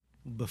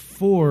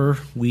Before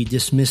we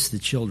dismiss the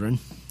children,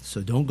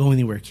 so don't go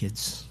anywhere,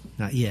 kids.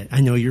 Not yet.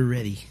 I know you're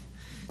ready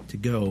to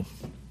go.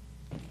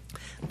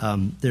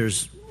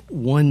 There's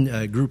one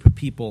group of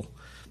people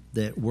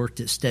that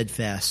worked at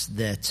Steadfast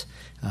that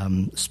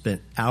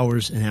spent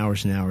hours and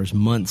hours and hours,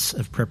 months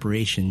of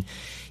preparation.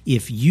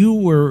 If you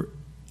were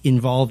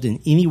involved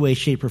in any way,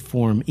 shape, or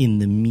form in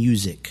the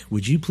music,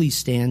 would you please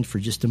stand for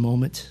just a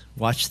moment?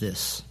 Watch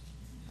this.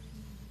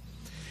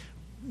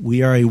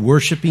 We are a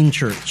worshiping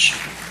church.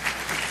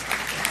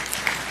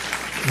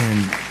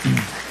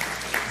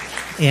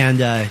 And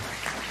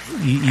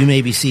you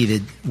may be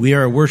seated. We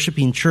are a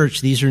worshiping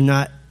church. These are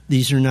not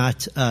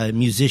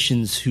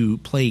musicians who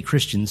play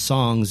Christian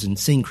songs and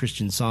sing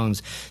Christian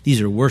songs.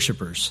 These are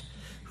worshipers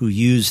who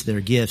use their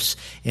gifts.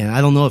 And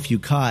I don't know if you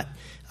caught,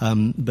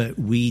 but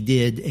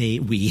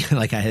we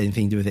like I had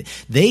anything to do with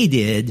it. They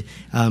did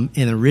an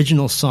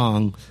original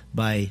song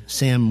by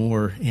Sam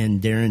Moore, and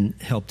Darren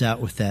helped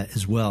out with that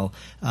as well.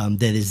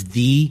 That is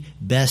the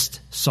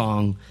best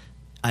song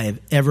I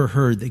have ever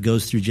heard that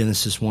goes through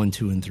Genesis 1,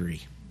 2, and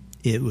 3.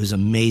 It was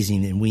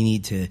amazing, and we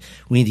need to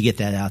get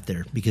that out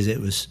there because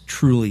it was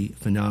truly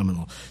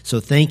phenomenal. So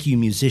thank you,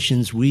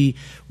 musicians. We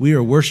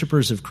are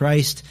worshipers of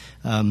Christ.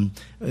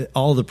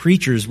 All the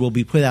preachers will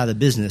be put out of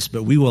business,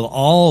 but we will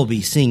all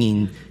be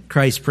singing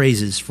Christ's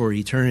praises for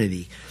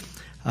eternity.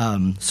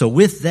 So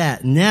with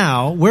that,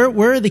 now,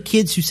 where are the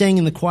kids who sang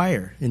in the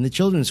choir, in the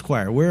children's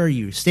choir? Where are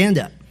you? Stand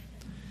up.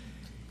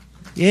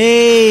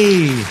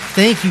 Yay!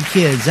 Thank you,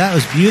 kids. That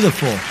was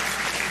beautiful.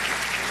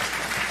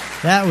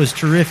 That was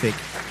terrific.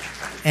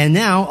 And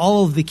now,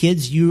 all of the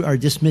kids, you are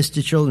dismissed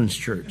to Children's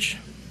Church.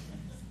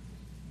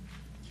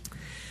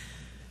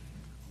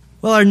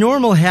 Well, our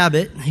normal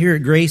habit here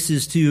at Grace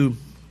is to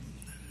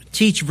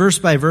teach verse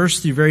by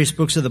verse through various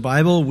books of the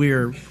Bible.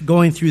 We're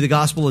going through the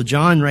Gospel of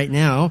John right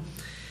now.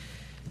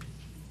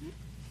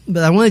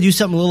 But I want to do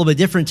something a little bit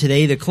different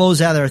today to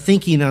close out our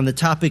thinking on the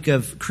topic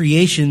of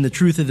creation, the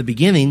truth of the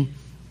beginning.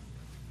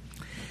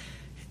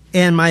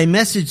 And my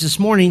message this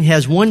morning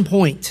has one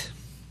point,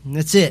 and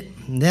that's it.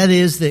 And that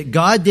is that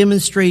God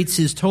demonstrates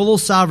His total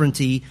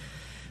sovereignty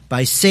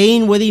by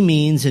saying what He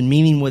means and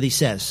meaning what He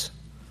says.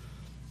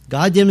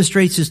 God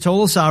demonstrates His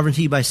total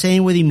sovereignty by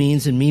saying what He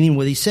means and meaning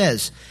what He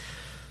says.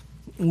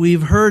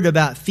 We've heard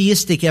about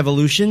theistic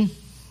evolution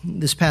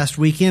this past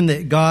weekend,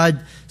 that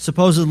God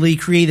supposedly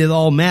created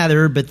all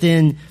matter, but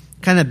then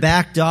kind of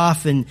backed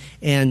off and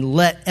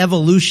let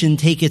evolution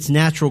take its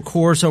natural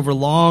course over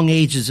long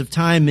ages of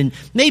time. And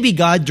maybe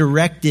God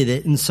directed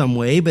it in some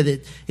way, but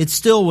it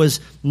still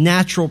was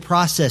natural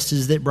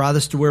processes that brought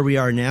us to where we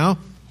are now.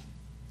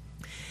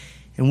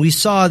 And we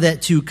saw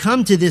that to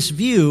come to this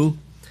view,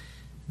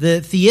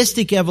 the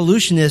theistic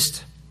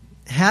evolutionist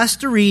has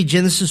to read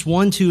Genesis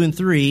 1, 2, and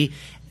 3,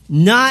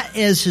 not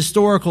as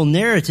historical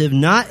narrative,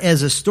 not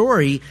as a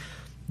story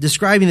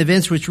describing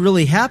events which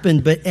really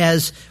happened, but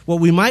as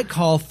what we might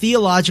call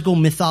theological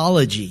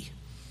mythology.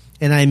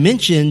 And I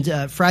mentioned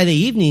Friday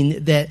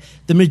evening that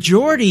the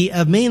majority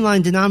of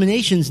mainline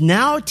denominations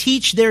now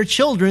teach their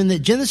children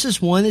that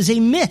Genesis 1 is a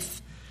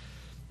myth.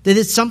 That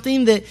it's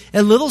something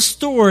a little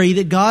story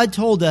that God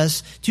told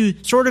us to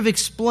sort of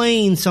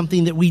explain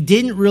something that we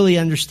didn't really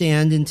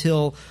understand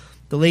until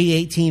the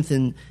late 18th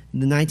and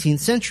the 19th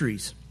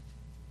centuries.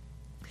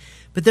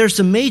 But there are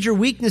some major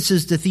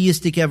weaknesses to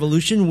theistic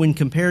evolution when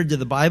compared to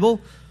the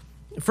Bible.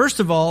 First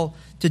of all,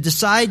 to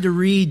decide to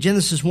read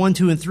Genesis 1,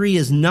 2, and 3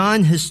 as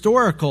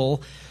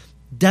non-historical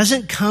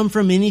doesn't come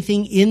from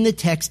anything in the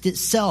text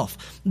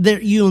itself.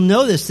 You'll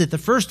notice that the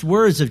first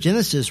words of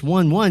Genesis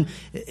 1:1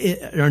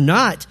 are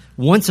not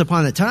once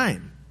upon a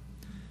time.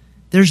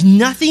 There's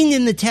nothing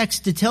in the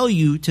text to tell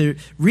you to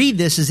read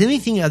this as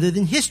anything other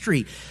than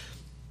history.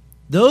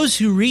 Those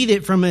who read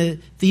it from a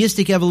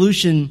theistic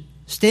evolution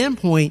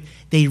standpoint,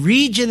 they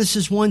read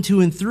Genesis 1,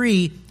 2, and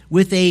 3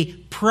 with a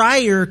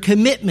prior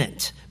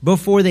commitment.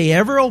 Before they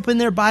ever open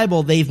their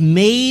Bible, they've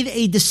made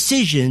a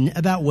decision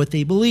about what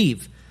they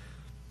believe.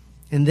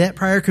 And that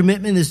prior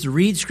commitment is to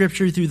read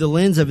Scripture through the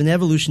lens of an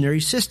evolutionary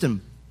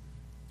system.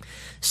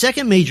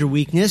 Second major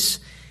weakness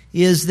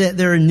is that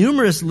there are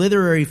numerous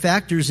literary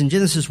factors in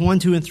Genesis 1,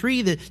 2, and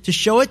 3 to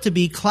show it to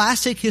be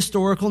classic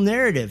historical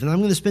narrative. And I'm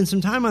going to spend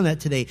some time on that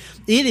today.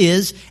 It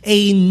is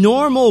a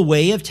normal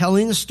way of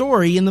telling a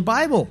story in the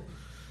Bible.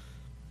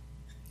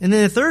 And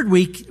then a third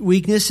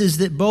weakness is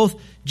that both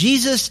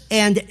Jesus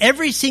and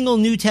every single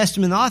New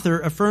Testament author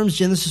affirms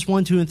Genesis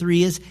 1, 2, and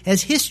 3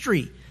 as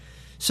history.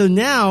 So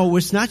now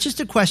it's not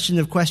just a question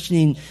of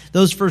questioning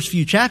those first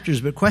few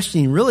chapters, but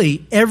questioning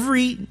really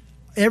every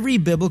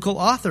biblical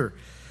author.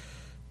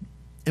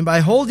 And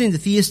by holding to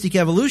theistic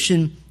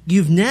evolution,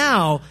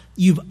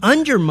 you've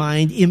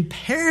undermined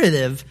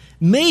imperative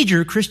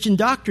major Christian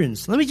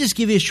doctrines. Let me just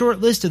give you a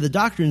short list of the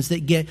doctrines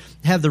that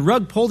have the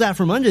rug pulled out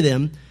from under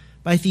them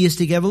by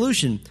theistic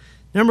evolution.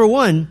 Number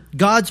one,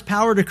 God's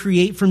power to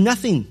create from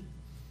nothing.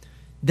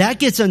 That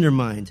gets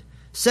undermined.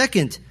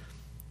 Second,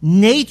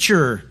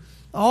 nature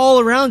all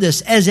around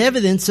us as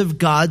evidence of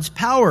God's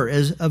power,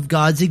 as of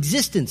God's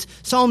existence.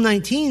 Psalm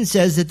 19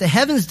 says that the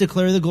heavens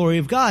declare the glory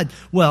of God.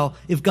 Well,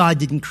 if God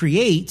didn't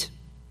create,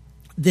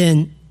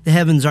 then the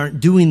heavens aren't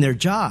doing their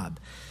job.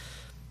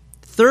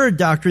 Third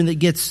doctrine that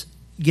gets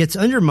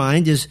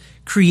undermined is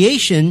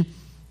creation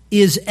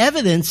is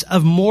evidence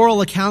of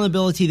moral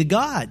accountability to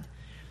God.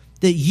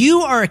 That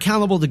you are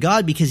accountable to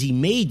God because He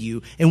made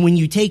you, and when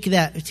you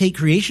take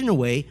creation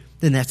away,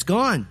 then that's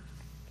gone.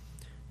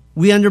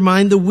 We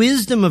undermine the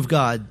wisdom of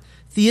God.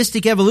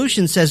 Theistic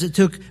evolution says it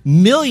took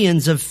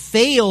millions of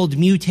failed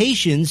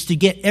mutations to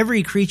get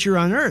every creature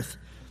on earth.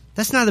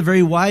 That's not a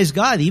very wise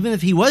God. Even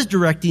if He was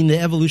directing the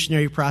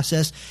evolutionary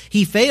process,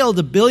 He failed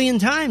 1 billion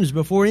times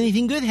before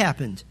anything good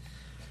happened.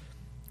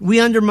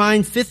 We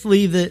undermine,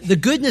 fifthly, the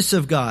goodness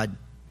of God.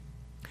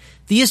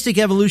 Theistic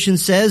evolution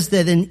says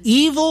that an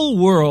evil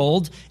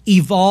world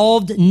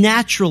evolved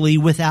naturally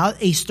without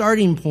a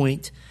starting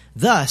point.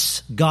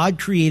 Thus, God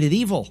created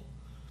evil.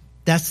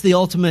 That's the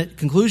ultimate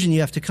conclusion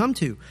you have to come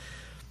to.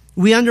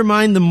 We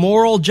undermine the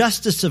moral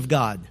justice of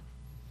God.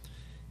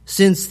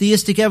 Since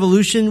theistic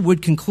evolution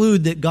would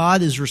conclude that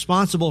God is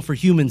responsible for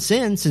human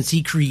sin, since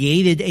He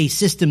created a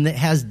system that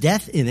has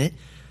death in it,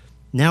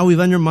 now we've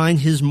undermined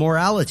His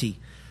morality.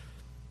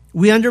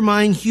 We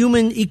undermine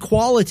human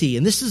equality,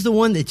 and this is the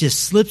one that just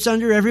slips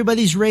under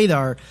everybody's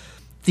radar.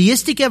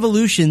 Theistic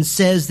evolution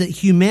says that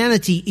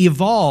humanity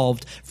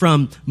evolved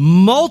from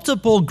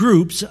multiple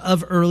groups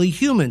of early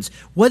humans.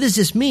 What does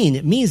this mean?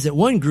 It means that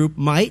one group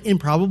might and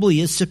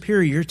probably is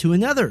superior to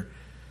another.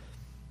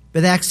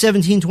 But Acts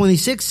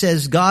 17:26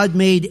 says God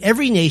made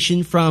every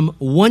nation from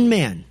one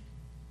man.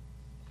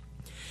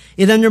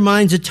 It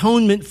undermines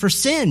atonement for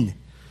sin.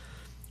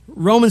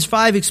 Romans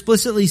 5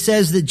 explicitly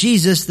says that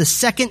Jesus, the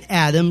second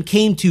Adam,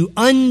 came to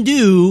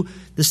undo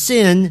the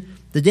sin,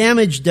 the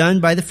damage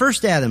done by the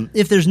first Adam.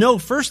 If there's no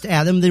first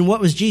Adam, then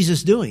what was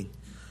Jesus doing?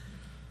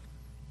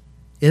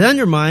 It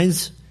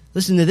undermines,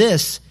 listen to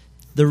this,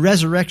 the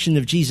resurrection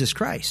of Jesus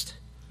Christ.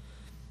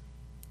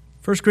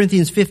 1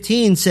 Corinthians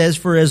 15 says,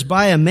 "For as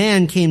by a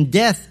man came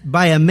death,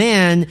 by a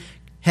man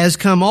has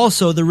come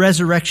also the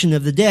resurrection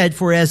of the dead.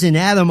 For as in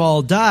Adam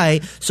all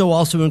die, so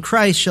also in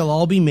Christ shall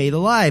all be made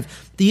alive."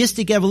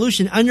 Theistic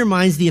evolution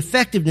undermines the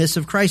effectiveness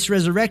of Christ's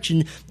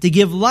resurrection to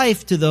give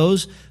life to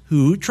those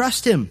who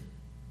trust Him.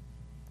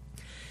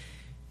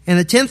 And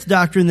the 10th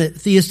doctrine that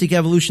theistic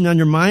evolution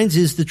undermines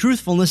is the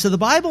truthfulness of the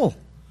Bible.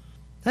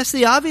 That's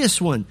the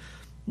obvious one.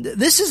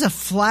 This is a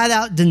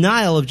flat-out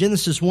denial of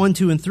Genesis 1,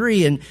 2, and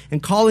 3,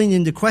 and calling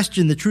into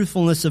question the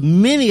truthfulness of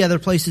many other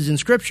places in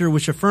Scripture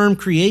which affirm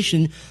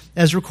creation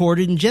as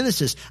recorded in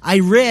Genesis. I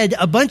read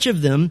a bunch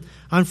of them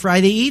on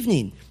Friday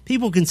evening.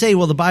 People can say,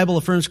 well, the Bible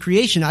affirms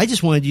creation. I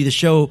just wanted to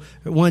show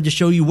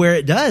you where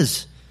it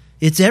does.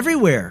 It's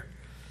everywhere.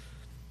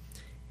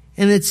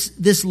 And it's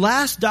this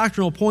last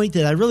doctrinal point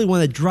that I really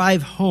want to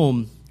drive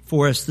home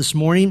for us this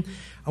morning.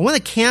 I want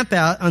to camp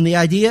out on the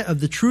idea of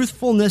the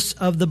truthfulness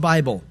of the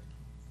Bible.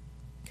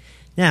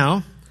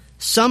 Now,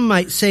 some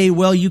might say,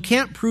 well, you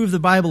can't prove the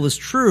Bible is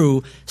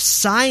true.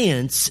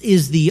 Science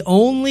is the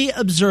only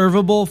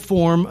observable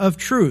form of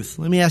truth.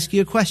 Let me ask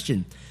you a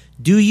question.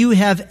 Do you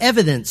have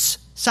evidence,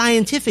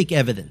 scientific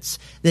evidence,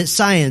 that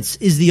science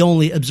is the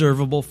only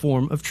observable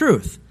form of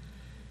truth?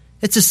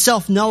 It's a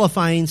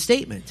self-nullifying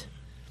statement.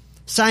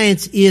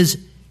 Science is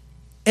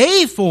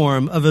a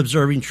form of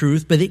observing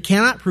truth, but it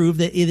cannot prove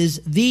that it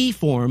is the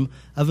form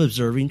of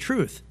observing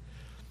truth.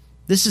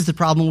 This is the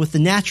problem with the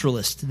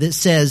naturalist that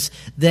says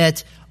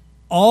that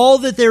all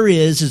that there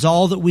is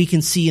all that we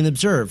can see and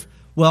observe.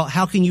 Well,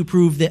 how can you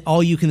prove that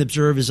all you can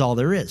observe is all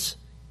there is?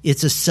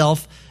 It's a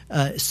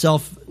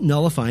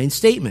self-nullifying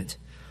statement.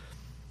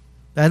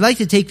 I'd like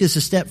to take this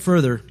a step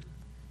further.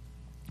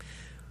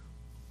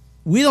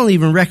 We don't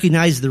even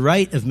recognize the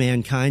right of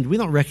mankind. We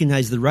don't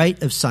recognize the right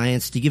of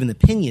science to give an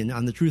opinion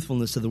on the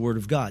truthfulness of the Word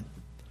of God.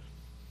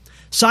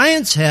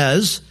 Science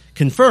has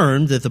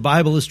confirmed that the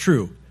Bible is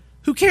true.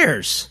 Who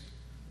cares?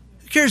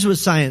 Who cares what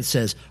science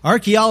says?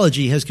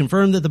 Archaeology has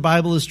confirmed that the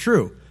Bible is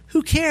true.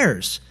 Who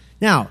cares?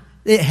 Now,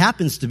 it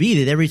happens to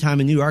be that every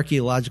time a new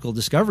archaeological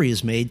discovery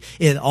is made,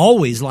 it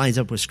always lines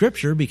up with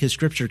Scripture because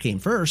Scripture came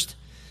first.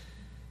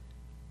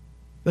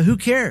 But who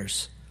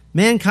cares?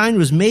 Mankind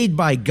was made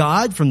by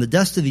God from the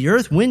dust of the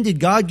earth. When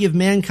did God give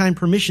mankind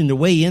permission to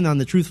weigh in on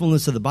the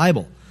truthfulness of the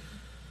Bible?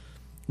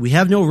 We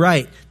have no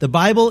right. The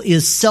Bible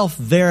is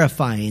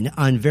self-verifying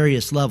on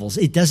various levels.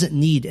 It doesn't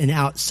need an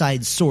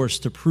outside source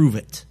to prove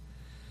it.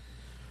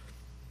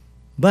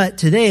 But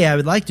today I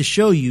would like to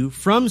show you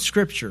from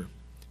Scripture,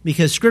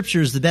 because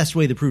Scripture is the best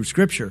way to prove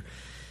Scripture.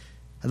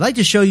 I'd like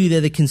to show you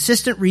that a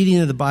consistent reading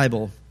of the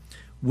Bible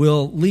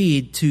will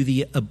lead to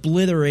the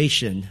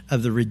obliteration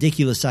of the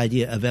ridiculous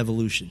idea of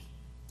evolution.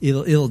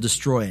 It'll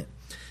destroy it.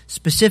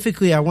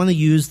 Specifically, I want to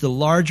use the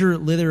larger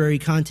literary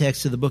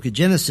context of the book of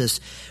Genesis,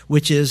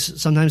 which is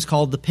sometimes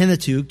called the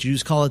Pentateuch.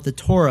 Jews call it the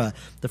Torah,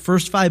 the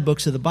first 5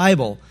 books of the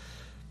Bible,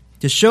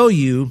 to show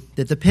you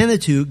that the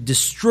Pentateuch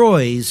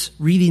destroys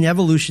reading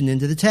evolution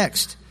into the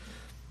text.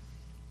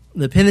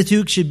 The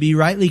Pentateuch should be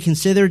rightly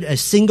considered a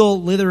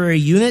single literary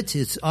unit.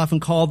 It's often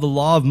called the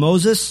Law of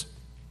Moses.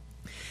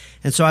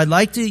 And so I'd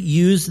like to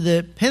use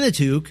the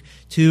Pentateuch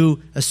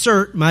to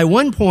assert my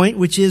one point,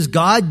 which is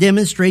God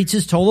demonstrates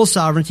his total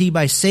sovereignty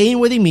by saying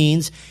what he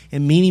means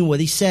and meaning what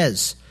he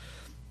says.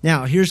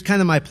 Now, here's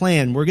kind of my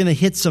plan. We're going to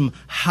hit some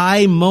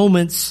high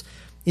moments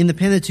in the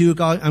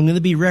Pentateuch. I'm going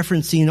to be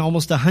referencing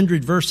almost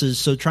 100 verses,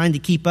 so trying to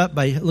keep up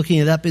by looking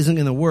it up isn't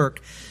going to work.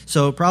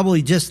 So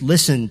probably just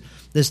listen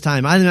this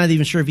time. I'm not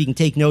even sure if you can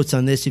take notes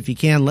on this. If you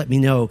can, let me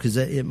know, because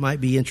it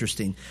might be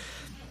interesting.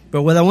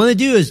 But what I want to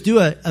do is do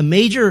a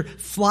major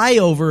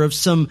flyover of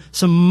some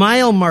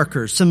mile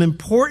markers, some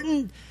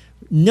important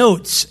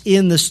notes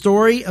in the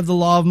story of the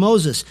Law of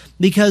Moses.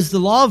 Because the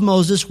Law of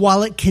Moses,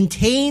 while it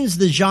contains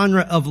the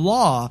genre of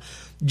law,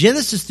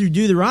 Genesis through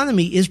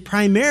Deuteronomy is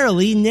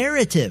primarily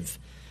narrative.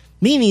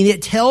 Meaning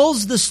it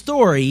tells the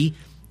story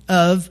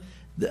of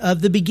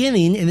the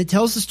beginning, and it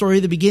tells the story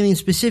of the beginning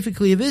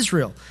specifically of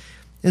Israel.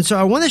 And so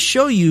I want to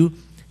show you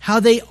how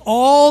they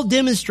all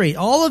demonstrate,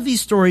 all of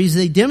these stories,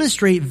 they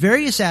demonstrate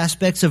various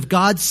aspects of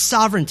God's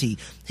sovereignty,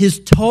 his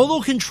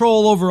total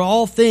control over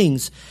all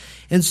things.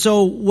 And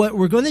so what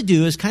we're going to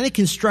do is kind of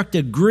construct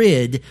a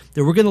grid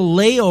that we're going to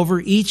lay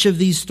over each of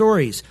these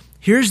stories.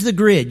 Here's the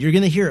grid. You're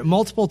going to hear it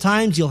multiple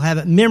times. You'll have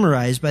it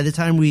memorized by the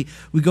time we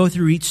go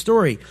through each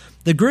story.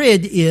 The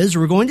grid is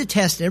we're going to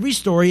test every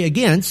story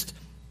against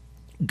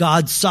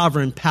God's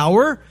sovereign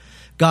power,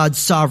 God's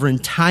sovereign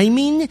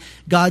timing,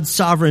 God's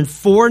sovereign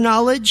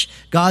foreknowledge,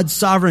 God's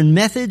sovereign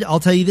method. I'll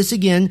tell you this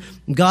again.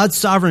 God's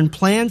sovereign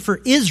plan for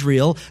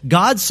Israel,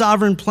 God's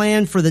sovereign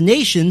plan for the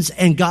nations,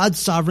 and God's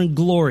sovereign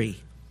glory.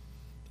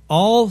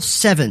 All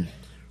 7.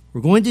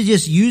 We're going to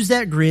just use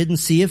that grid and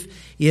see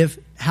if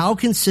how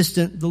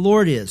consistent the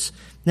Lord is.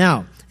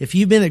 Now, if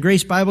you've been at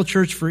Grace Bible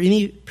Church for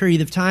any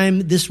period of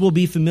time, this will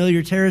be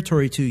familiar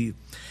territory to you.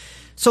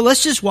 So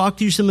let's just walk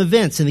through some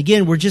events. And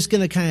again, we're just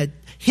going to kind of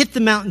hit the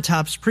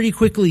mountaintops pretty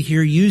quickly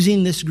here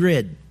using this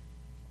grid.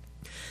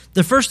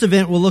 The first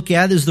event we'll look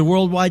at is the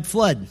worldwide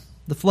flood,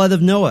 the flood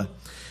of Noah.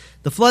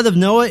 The flood of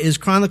Noah is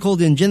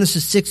chronicled in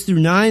Genesis 6 through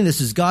 9.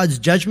 This is God's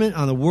judgment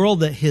on a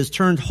world that has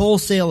turned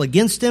wholesale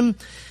against him.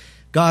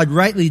 God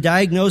rightly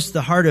diagnosed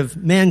the heart of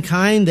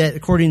mankind that,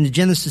 according to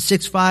Genesis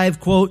 6:5,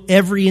 quote,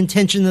 every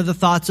intention of the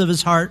thoughts of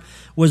his heart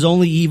was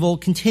only evil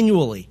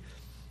continually.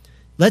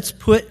 Let's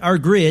put our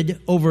grid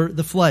over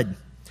the flood,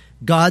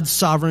 God's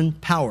sovereign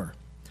power.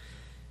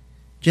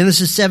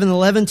 Genesis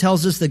 7:11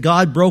 tells us that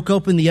God broke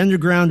open the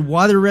underground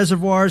water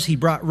reservoirs. He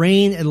brought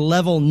rain at a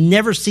level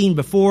never seen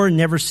before,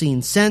 never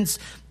seen since.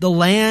 The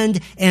land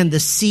and the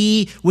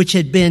sea, which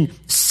had been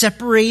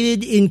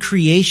separated in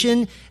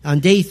creation on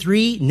day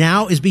 3,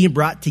 now is being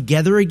brought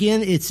together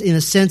again. It's, in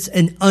a sense,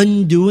 an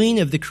undoing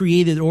of the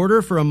created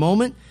order for a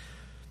moment.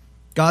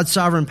 God's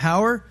sovereign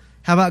power.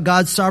 How about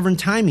God's sovereign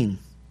timing?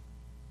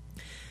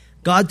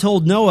 God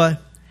told Noah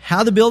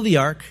how to build the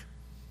ark.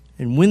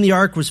 And when the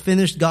ark was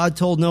finished, God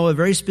told Noah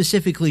very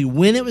specifically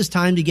when it was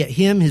time to get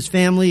him, his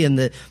family, and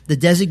the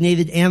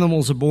designated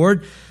animals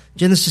aboard.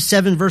 Genesis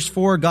 7 verse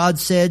 4, God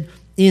said,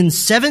 in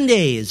 7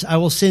 days I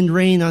will send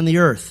rain on the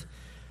earth.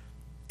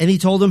 And he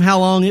told him how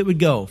long it would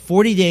go,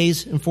 40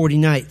 days and 40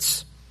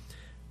 nights.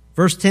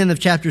 Verse 10 of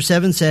chapter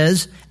 7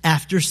 says,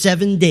 after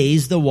 7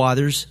 days the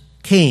waters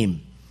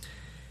came.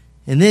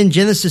 And then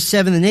Genesis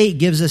 7 and 8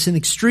 gives us an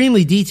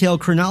extremely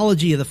detailed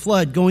chronology of the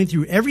flood, going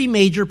through every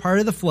major part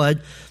of the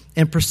flood,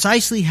 and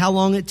precisely how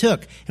long it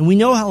took. And we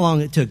know how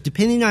long it took.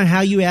 Depending on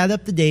how you add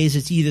up the days,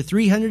 it's either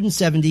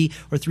 370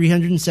 or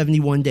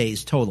 371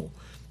 days total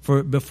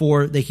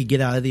before they could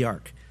get out of the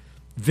ark.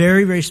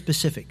 Very, very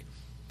specific.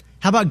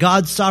 How about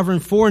God's sovereign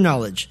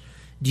foreknowledge?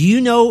 Do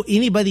you know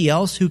anybody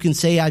else who can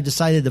say, I've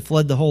decided to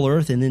flood the whole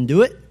earth and then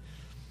do it?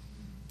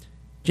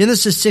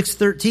 Genesis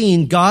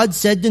 6:13, God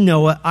said to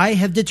Noah, I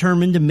have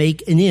determined to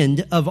make an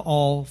end of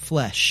all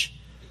flesh.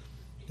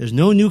 There's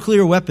no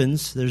nuclear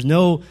weapons. There's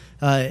no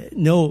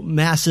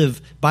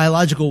massive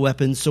biological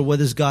weapons. So what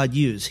does God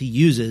use? He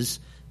uses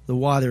the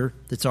water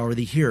that's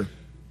already here.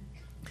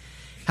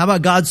 How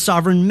about God's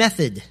sovereign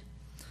method?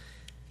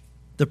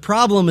 The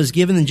problem is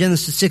given in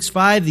Genesis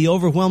 6:5, the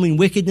overwhelming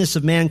wickedness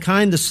of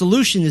mankind. The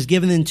solution is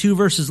given in 2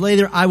 verses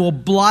later. I will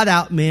blot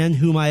out man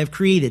whom I have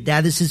created.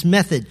 That is his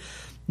method.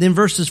 Then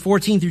verses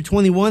 14 through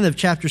 21 of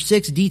chapter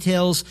 6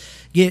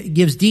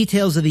 gives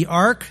details of the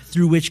ark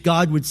through which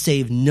God would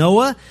save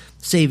Noah,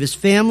 save his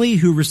family,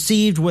 who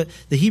received what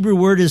the Hebrew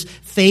word is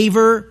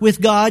favor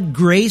with God,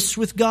 grace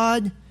with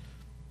God.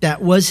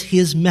 That was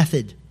his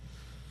method.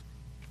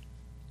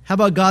 How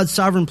about God's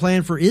sovereign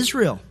plan for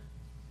Israel?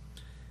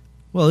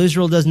 Well,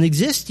 Israel doesn't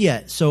exist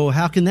yet, so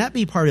how can that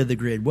be part of the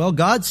grid? Well,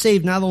 God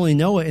saved not only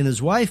Noah and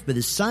his wife, but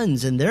his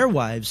sons and their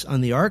wives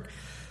on the ark.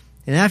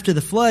 And after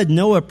the flood,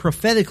 Noah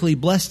prophetically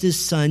blessed his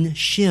son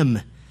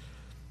Shem.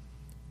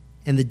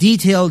 And the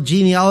detailed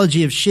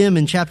genealogy of Shem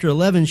in chapter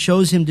 11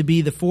 shows him to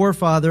be the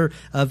forefather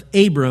of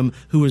Abram,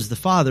 who was the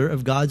father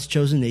of God's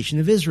chosen nation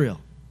of Israel.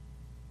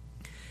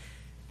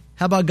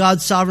 How about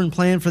God's sovereign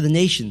plan for the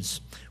nations?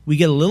 we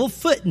get a little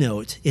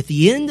footnote at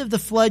the end of the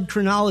flood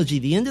chronology,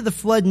 the end of the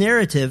flood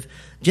narrative.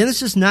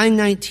 Genesis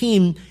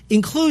 9:19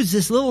 includes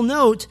this little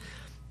note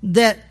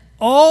that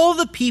all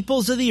the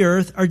peoples of the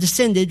earth are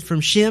descended from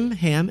Shem,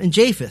 Ham, and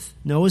Japheth,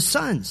 Noah's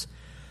sons.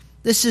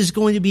 This is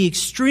going to be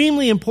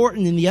extremely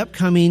important in the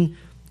upcoming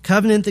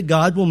covenant that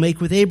God will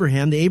make with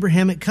Abraham, the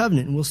Abrahamic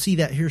covenant, and we'll see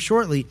that here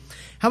shortly.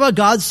 How about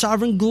God's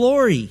sovereign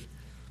glory?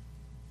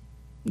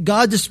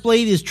 God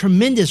displayed his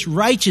tremendous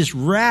righteous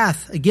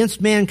wrath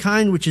against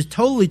mankind, which is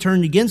totally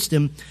turned against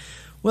him.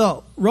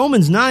 Well,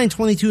 Romans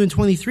 9:22 and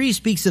 23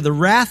 speaks of the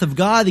wrath of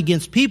God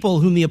against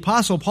people whom the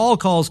Apostle Paul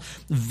calls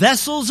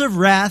vessels of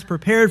wrath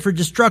prepared for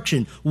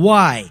destruction.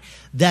 Why?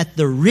 That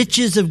the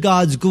riches of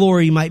God's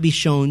glory might be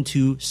shown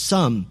to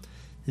some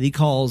that he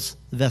calls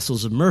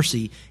vessels of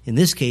mercy. In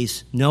this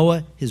case,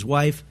 Noah, his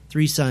wife,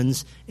 3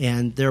 sons,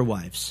 and their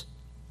wives.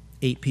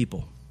 8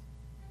 people.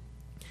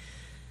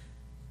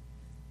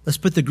 Let's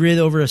put the grid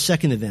over a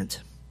second event,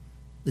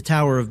 the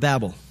Tower of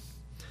Babel.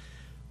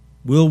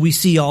 Will we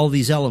see all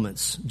these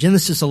elements?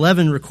 Genesis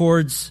 11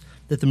 records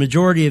that the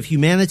majority of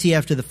humanity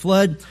after the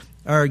flood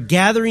are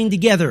gathering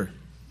together.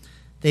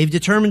 They've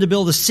determined to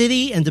build a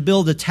city and to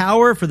build a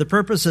tower for the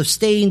purpose of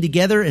staying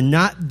together and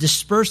not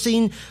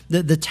dispersing.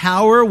 The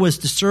tower was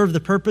to serve the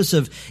purpose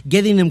of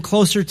getting them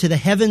closer to the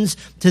heavens,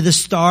 to the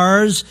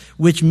stars,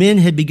 which men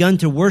had begun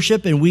to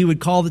worship, and we would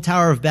call the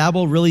Tower of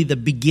Babel really the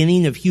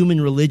beginning of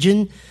human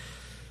religion.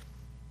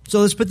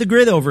 So let's put the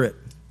grid over it.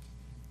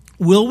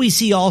 Will we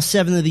see all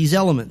 7 of these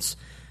elements?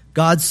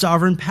 God's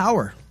sovereign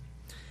power.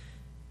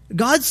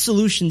 God's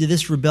solution to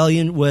this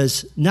rebellion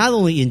was not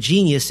only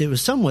ingenious, it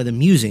was somewhat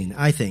amusing,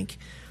 I think.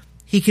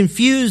 He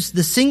confused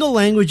the single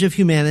language of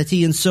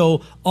humanity, and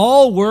so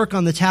all work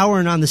on the tower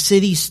and on the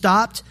city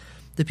stopped.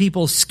 The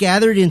people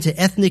scattered into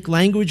ethnic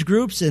language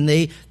groups, and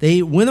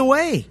they went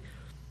away.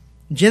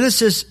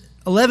 Genesis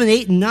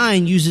 11:8 and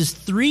 9 uses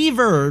 3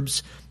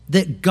 verbs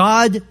that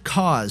God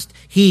caused.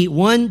 He,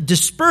 1,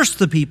 dispersed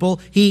the people.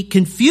 He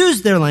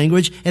confused their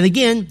language, and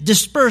again,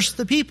 dispersed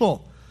the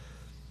people.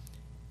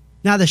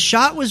 Now the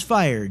shot was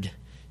fired.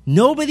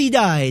 Nobody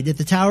died at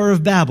the Tower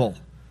of Babel.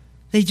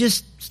 They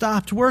just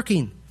stopped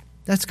working.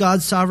 That's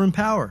God's sovereign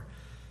power.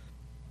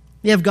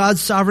 You have God's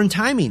sovereign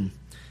timing.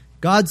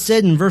 God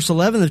said in verse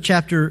 7 of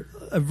chapter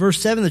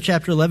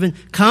 11,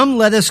 "Come,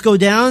 let us go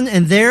down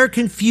and there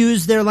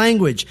confuse their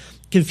language."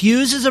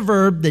 Confuse is a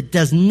verb that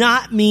does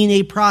not mean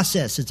a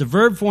process. It's a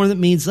verb form that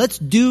means let's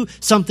do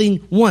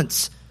something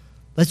once.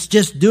 Let's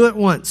just do it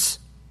once.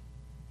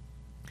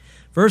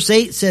 Verse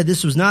 8 said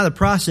this was not a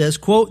process.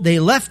 Quote, "They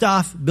left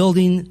off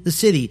building the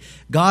city."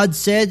 God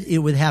said it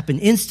would happen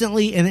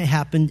instantly, and it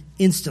happened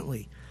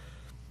instantly.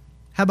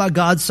 How about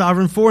God's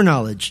sovereign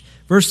foreknowledge?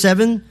 Verse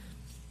 7,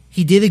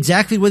 he did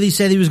exactly what he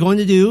said he was going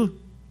to do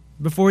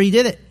before he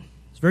did it.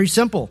 It's very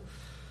simple.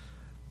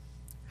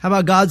 How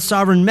about God's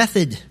sovereign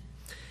method?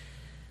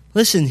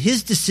 Listen,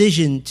 his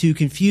decision to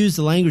confuse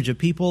the language of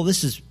people,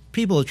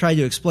 people have tried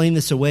to explain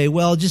this away.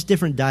 Well, just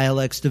different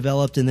dialects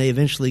developed and they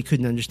eventually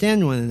couldn't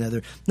understand one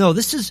another. No,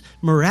 this is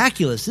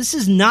miraculous. This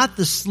is not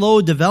the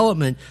slow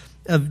development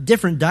of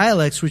different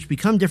dialects which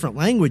become different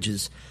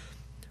languages.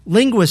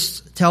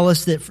 Linguists tell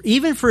us that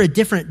even for a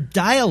different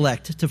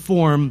dialect to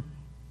form,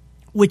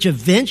 which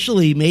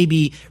eventually may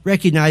be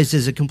recognized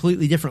as a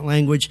completely different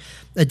language,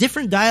 a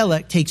different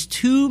dialect takes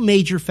 2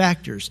 major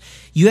factors.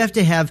 You have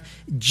to have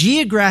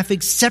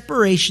geographic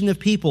separation of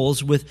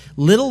peoples with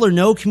little or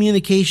no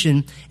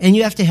communication, and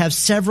you have to have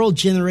several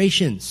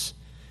generations.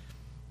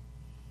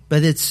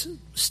 But it's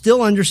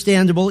still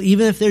understandable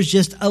even if there's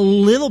just a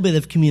little bit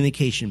of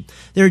communication.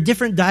 There are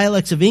different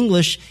dialects of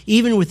English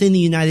even within the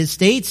United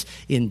States,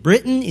 in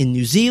Britain, in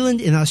New Zealand,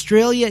 in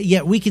Australia,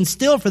 yet we can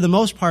still, for the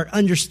most part,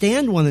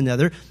 understand one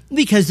another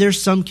because there's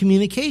some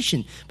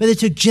communication. But it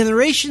took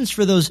generations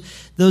for those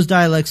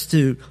dialects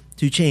to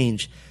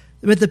change.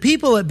 But the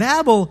people at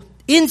Babel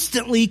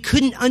instantly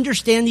couldn't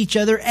understand each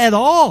other at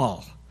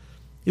all.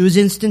 It was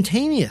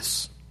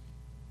instantaneous.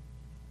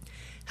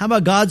 How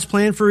about God's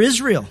plan for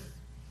Israel?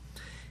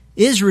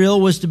 Israel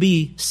was to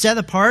be set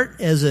apart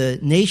as a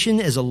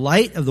nation, as a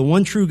light of the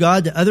one true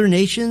God to other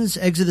nations.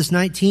 Exodus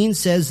 19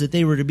 says that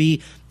they were to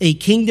be a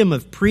kingdom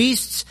of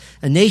priests,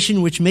 a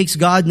nation which makes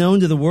God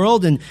known to the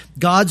world. And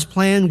God's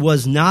plan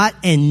was not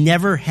and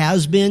never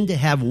has been to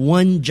have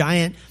one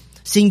giant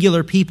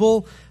singular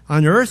people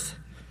on earth.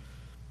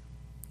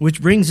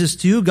 Which brings us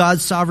to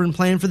God's sovereign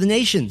plan for the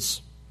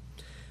nations.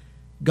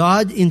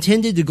 God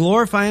intended to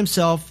glorify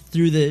himself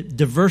through the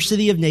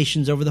diversity of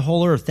nations over the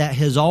whole earth. That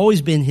has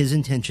always been his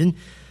intention.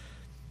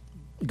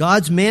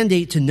 God's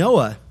mandate to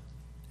Noah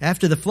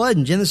after the flood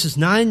in Genesis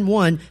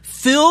 9:1,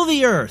 fill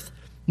the earth,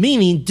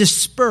 meaning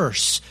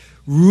disperse,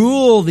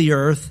 rule the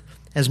earth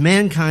as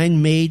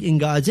mankind made in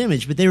God's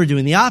image. But they were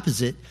doing the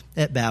opposite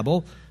at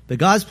Babel. But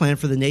God's plan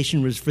for the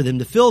nation was for them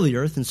to fill the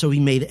earth, and so he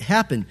made it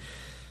happen.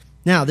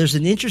 Now, there's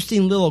an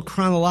interesting little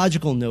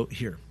chronological note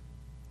here.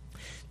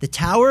 The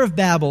Tower of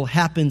Babel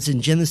happens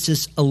in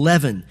Genesis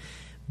 11,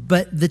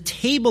 but the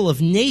table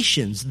of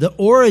nations, the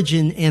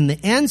origin and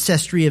the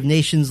ancestry of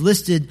nations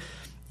listed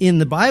in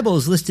the Bible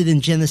is listed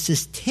in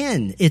Genesis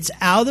 10. It's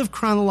out of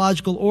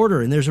chronological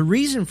order, and there's a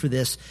reason for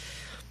this.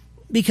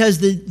 Because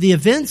the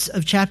events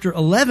of chapter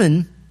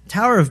 11,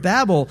 Tower of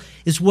Babel,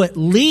 is what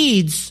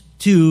leads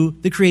to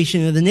the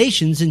creation of the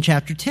nations in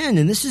chapter 10.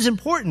 And this is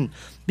important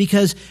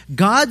because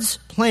God's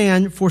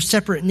plan for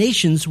separate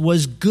nations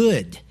was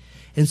good.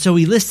 And so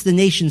he lists the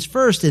nations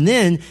first, and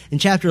then in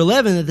chapter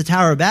 11 at the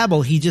Tower of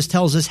Babel, he just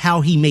tells us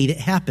how he made it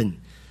happen.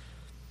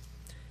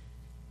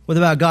 What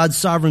about God's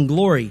sovereign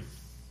glory?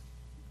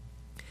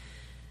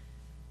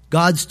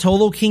 God's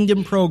total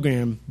kingdom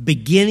program,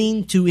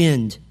 beginning to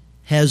end,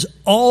 has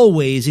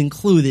always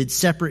included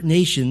separate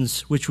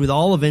nations which would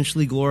all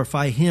eventually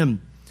glorify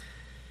him.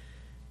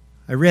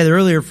 I read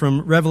earlier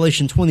from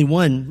Revelation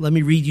 21. Let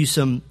me read you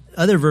some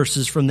other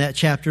verses from that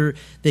chapter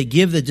that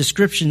give the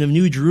description of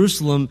New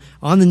Jerusalem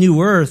on the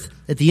new earth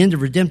at the end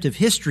of redemptive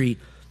history.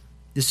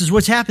 This is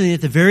what's happening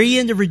at the very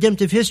end of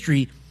redemptive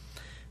history.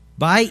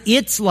 By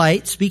its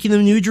light, speaking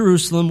of New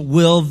Jerusalem,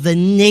 will the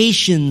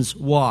nations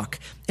walk,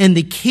 and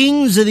the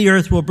kings of the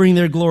earth will bring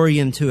their glory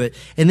into it.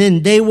 And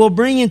then they will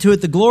bring into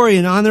it the glory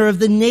and honor of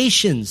the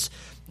nations.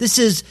 This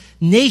is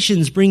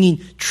nations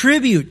bringing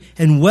tribute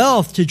and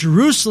wealth to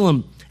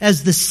Jerusalem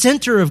as the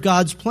center of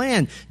God's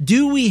plan.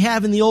 Do we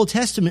have in the Old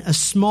Testament a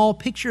small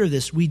picture of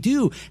this? We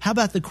do. How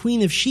about the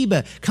Queen of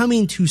Sheba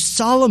coming to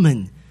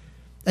Solomon,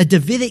 a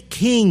Davidic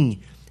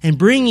king, and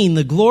bringing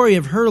the glory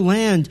of her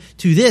land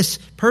to this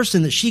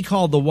person that she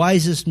called the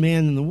wisest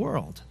man in the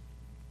world?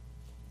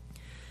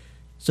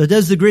 So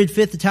does the grid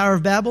fit the Tower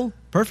of Babel?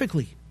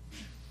 Perfectly.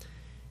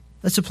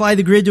 Let's apply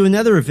the grid to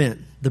another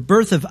event, the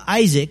birth of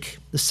Isaac,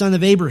 the son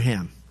of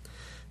Abraham.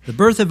 The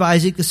birth of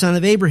Isaac, the son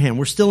of Abraham.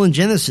 We're still in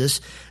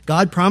Genesis.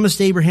 God promised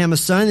Abraham a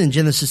son in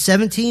Genesis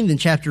 17, then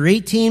chapter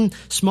 18.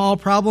 Small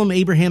problem.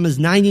 Abraham is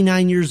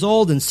 99 years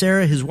old and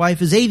Sarah, his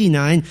wife, is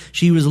 89.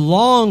 She was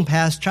long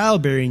past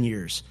childbearing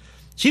years.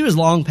 She was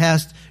long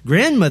past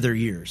grandmother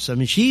years. I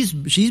mean, she's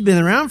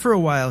been around for a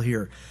while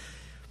here.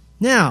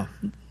 Now,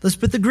 let's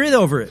put the grid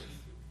over it.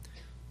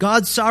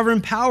 God's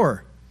sovereign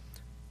power.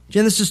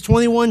 Genesis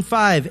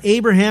 21:5.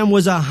 Abraham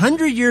was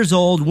 100 years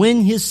old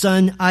when his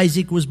son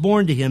Isaac was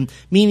born to him,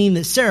 meaning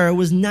that Sarah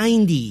was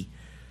 90.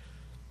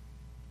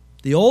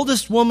 The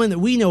oldest woman that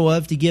we know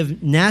of to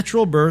give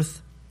natural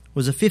birth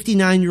was a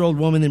 59-year-old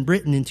woman in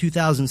Britain in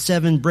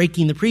 2007,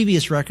 breaking the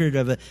previous record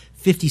of a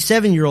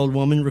 57-year-old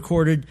woman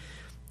recorded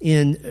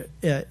in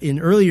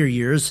earlier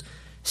years.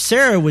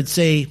 Sarah would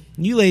say,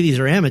 "You ladies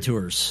are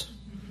amateurs."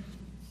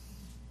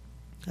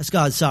 That's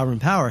God's sovereign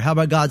power. How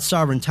about God's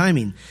sovereign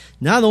timing?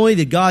 Not only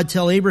did God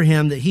tell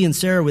Abraham that he and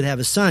Sarah would have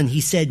a son, he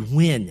said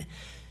when.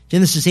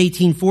 Genesis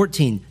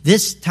 18:14,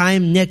 this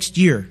time next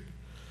year.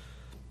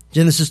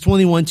 Genesis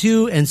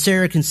 21:2, and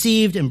Sarah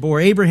conceived and bore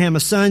Abraham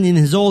a son in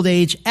his old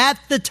age at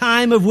the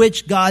time of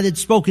which God had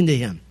spoken to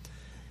him.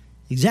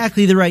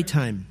 Exactly the right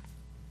time.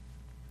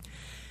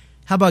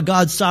 How about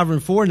God's sovereign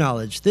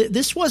foreknowledge?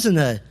 This wasn't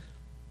a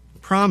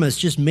promise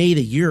just made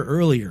a year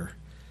earlier.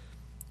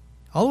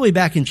 All the way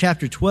back in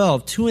chapter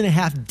 12,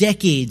 2.5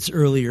 decades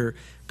earlier,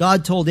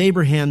 God told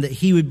Abraham that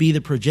he would be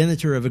the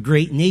progenitor of a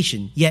great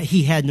nation, yet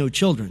he had no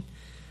children.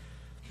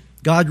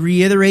 God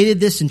reiterated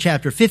this in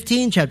chapter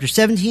 15, chapter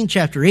 17,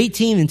 chapter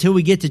 18, until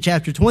we get to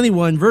chapter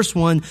 21, verse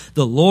 1.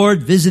 The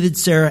Lord visited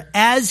Sarah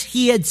as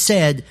he had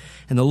said,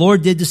 and the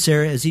Lord did to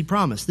Sarah as he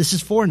promised. This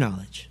is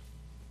foreknowledge.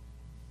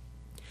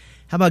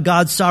 How about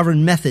God's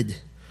sovereign method?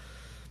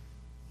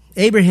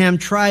 Abraham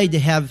tried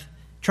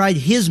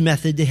his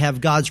method to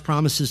have God's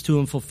promises to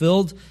him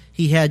fulfilled.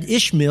 He had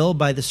Ishmael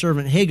by the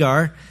servant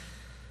Hagar.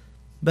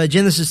 But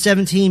Genesis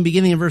 17,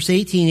 beginning in verse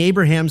 18,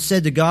 Abraham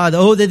said to God,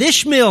 "Oh, that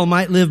Ishmael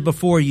might live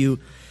before you."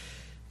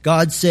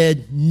 God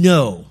said,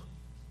 "No.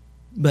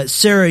 But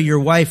Sarah, your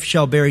wife,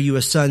 shall bear you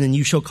a son, and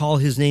you shall call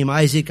his name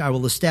Isaac. I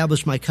will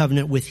establish my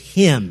covenant with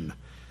him."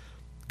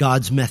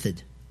 God's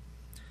method.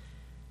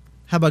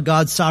 How about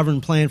God's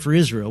sovereign plan for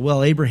Israel?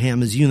 Well,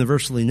 Abraham is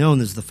universally known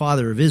as the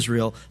father of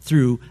Israel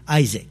through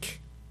Isaac.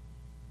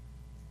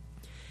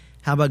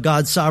 How about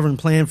God's sovereign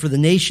plan for the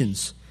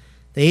nations?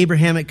 The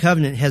Abrahamic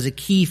covenant has a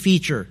key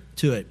feature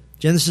to it.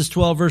 Genesis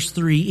 12, verse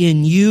 3,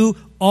 "In you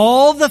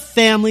all the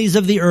families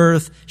of the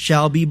earth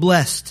shall be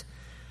blessed."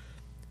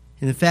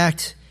 And in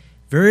fact,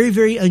 very,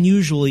 very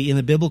unusually in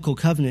the biblical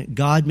covenant,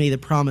 God made a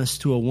promise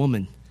to a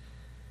woman.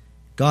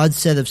 God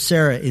said of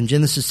Sarah in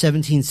Genesis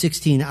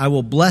 17:16, "I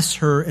will bless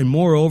her, and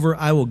moreover,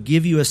 I will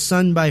give you a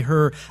son by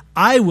her.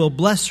 I will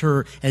bless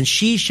her, and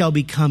she shall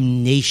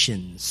become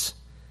nations."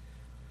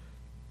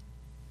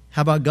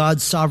 How about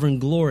God's sovereign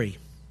glory?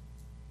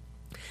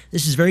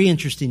 This is very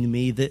interesting to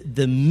me.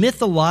 The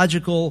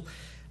mythological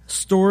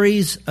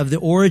stories of the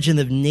origin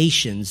of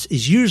nations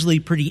is usually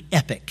pretty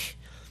epic.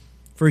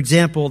 For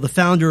example, the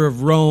founder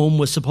of Rome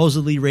was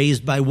supposedly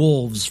raised by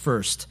wolves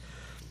first.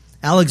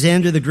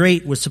 Alexander the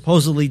Great was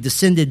supposedly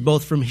descended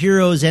both from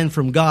heroes and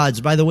from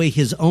gods. By the way,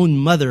 his own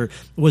mother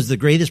was the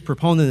greatest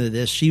proponent of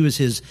this. She was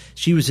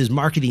his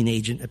marketing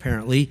agent,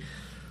 apparently.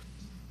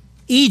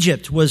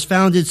 Egypt was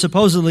founded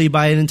supposedly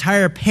by an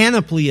entire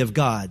panoply of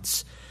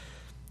gods.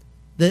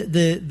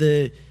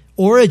 The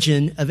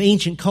origin of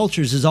ancient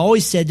cultures is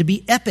always said to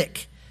be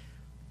epic.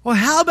 Well,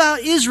 how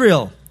about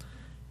Israel?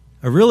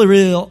 A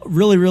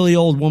really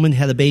old woman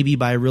had a baby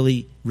by a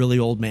really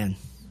old man.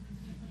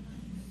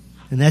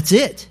 And that's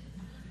it.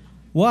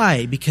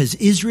 Why? Because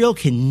Israel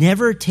can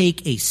never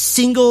take a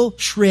single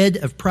shred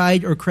of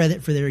pride or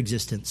credit for their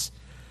existence.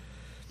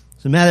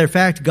 As a matter of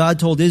fact, God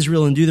told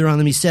Israel in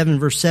Deuteronomy 7,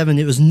 verse 7,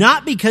 it was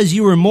not because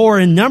you were more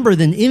in number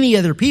than any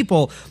other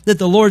people that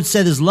the Lord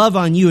set his love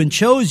on you and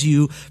chose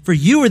you, for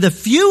you were the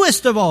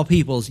fewest of all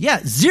peoples.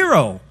 Yeah,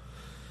 0.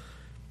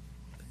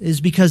 It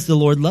is because the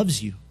Lord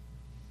loves you.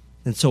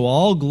 And so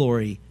all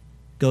glory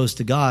goes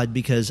to God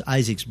because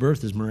Isaac's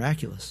birth is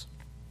miraculous.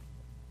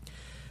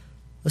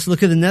 Let's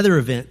look at another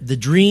event, the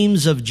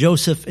dreams of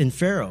Joseph and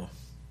Pharaoh.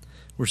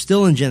 We're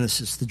still in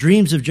Genesis. The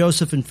dreams of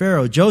Joseph and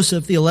Pharaoh.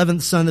 Joseph, the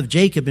 11th son of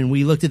Jacob, and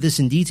we looked at this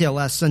in detail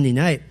last Sunday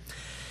night.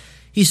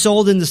 He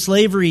sold into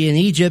slavery in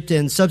Egypt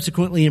and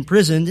subsequently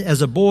imprisoned.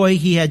 As a boy,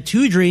 he had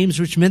 2 dreams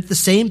which meant the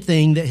same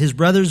thing, that his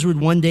brothers would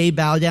one day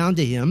bow down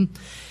to him.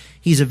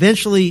 He's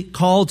eventually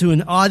called to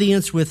an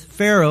audience with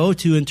Pharaoh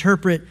to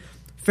interpret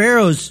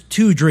Pharaoh's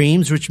 2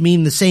 dreams, which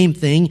mean the same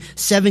thing,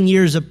 7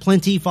 years of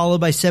plenty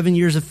followed by 7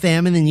 years of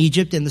famine in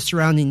Egypt and the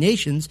surrounding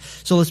nations.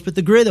 So let's put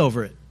the grid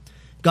over it.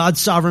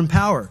 God's sovereign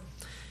power.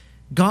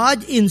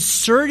 God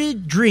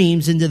inserted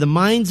dreams into the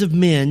minds of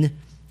men,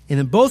 and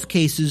in both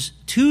cases,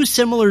 2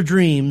 similar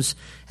dreams,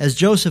 as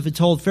Joseph had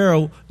told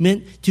Pharaoh,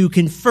 meant to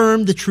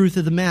confirm the truth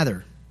of the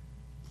matter.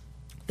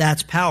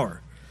 That's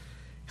power.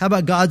 How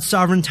about God's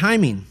sovereign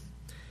timing?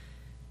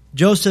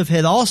 Joseph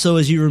had also,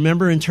 as you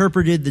remember,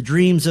 interpreted the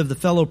dreams of the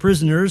fellow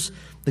prisoners,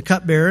 the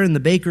cupbearer and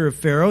the baker of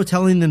Pharaoh,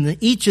 telling them that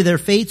each of their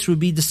fates would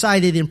be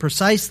decided in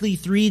precisely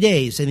 3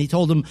 days. And he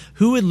told them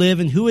who would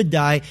live and who would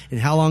die and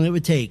how long it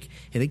would take.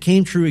 And it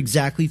came true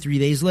exactly 3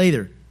 days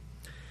later.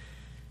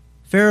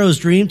 Pharaoh's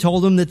dream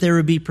told him that there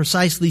would be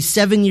precisely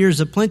 7 years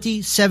of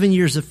plenty, 7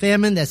 years of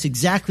famine. That's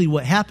exactly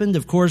what happened,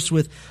 of course,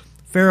 with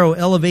Pharaoh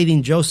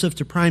elevating Joseph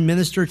to prime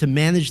minister to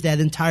manage that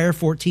entire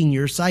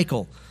 14-year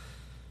cycle.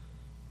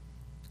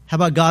 How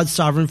about God's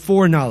sovereign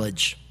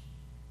foreknowledge?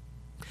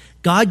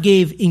 God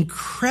gave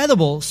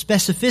incredible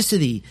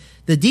specificity.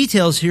 The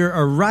details here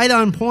are right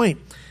on point.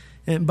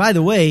 And by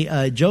the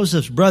way,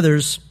 Joseph's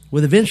brothers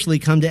would eventually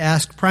come to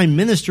ask Prime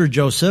Minister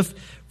Joseph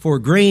for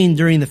grain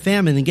during the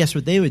famine. And guess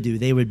what they would do?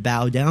 They would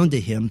bow down to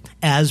him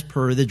as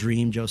per the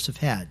dream Joseph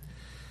had.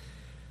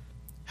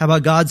 How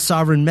about God's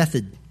sovereign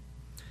method?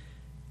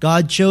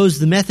 God chose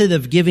the method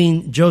of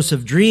giving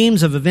Joseph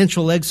dreams of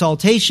eventual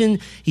exaltation.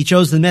 He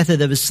chose the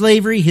method of his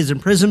slavery, his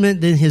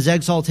imprisonment, then his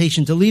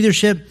exaltation to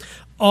leadership,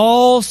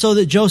 all so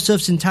that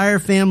Joseph's entire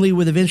family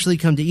would eventually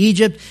come to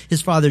Egypt.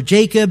 His father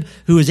Jacob,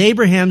 who is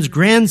Abraham's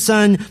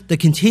grandson, the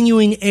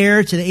continuing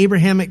heir to the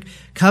Abrahamic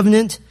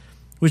covenant,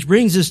 which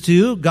brings us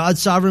to God's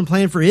sovereign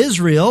plan for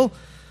Israel.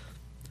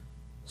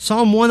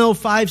 Psalm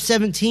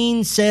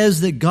 105:17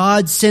 says that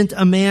God sent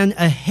a man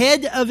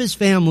ahead of his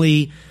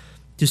family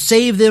to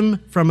save them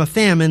from a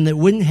famine that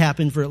wouldn't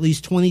happen for at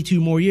least 22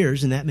 more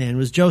years, and that man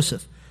was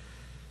Joseph.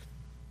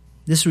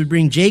 This would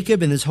bring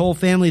Jacob and his whole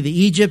family to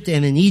Egypt,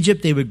 and in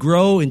Egypt they would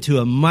grow into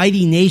a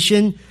mighty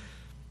nation,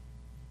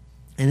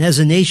 and as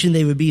a nation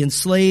they would be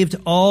enslaved,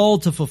 all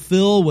to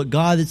fulfill what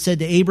God had said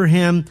to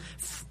Abraham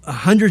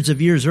hundreds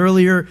of years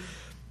earlier.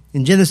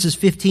 In Genesis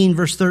 15,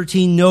 verse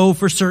 13, know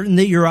for certain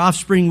that your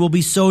offspring will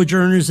be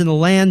sojourners in a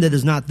land that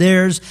is not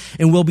theirs,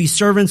 and will be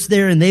servants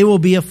there, and they will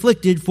be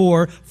afflicted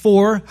for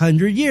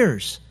 400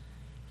 years.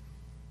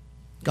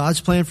 God's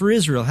plan for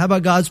Israel. How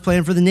about God's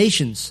plan for the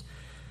nations?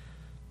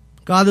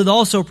 God had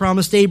also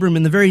promised Abram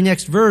in the very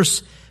next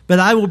verse, but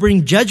I will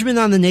bring judgment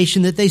on the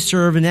nation that they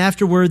serve, and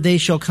afterward they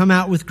shall come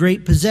out with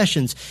great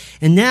possessions.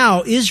 And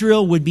now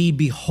Israel would be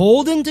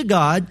beholden to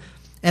God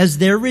as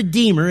their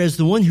Redeemer, as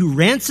the one who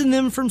ransomed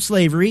them from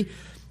slavery,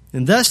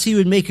 and thus he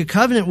would make a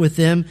covenant with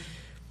them,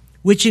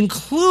 which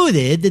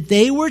included that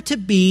they were to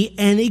be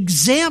an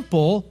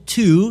example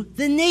to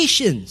the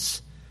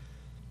nations.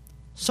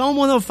 Psalm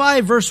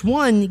 105 verse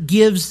 1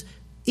 gives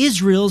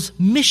Israel's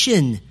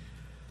mission.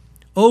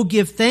 Oh,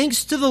 give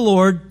thanks to the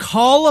Lord,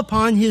 call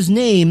upon his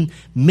name,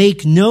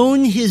 make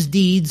known his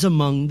deeds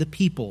among the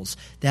peoples.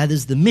 That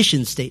is the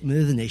mission statement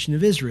of the nation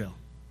of Israel.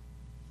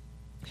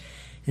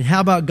 And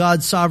how about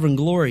God's sovereign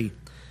glory?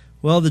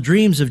 Well, the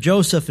dreams of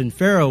Joseph and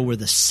Pharaoh were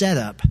the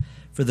setup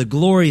for the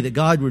glory that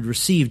God would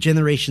receive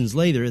generations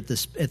later at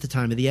the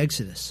time of the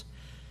Exodus.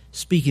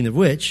 Speaking of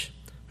which,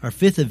 our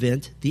 5th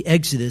event, the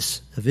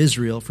Exodus of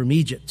Israel from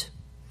Egypt.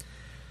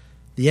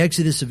 The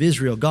Exodus of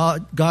Israel.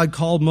 God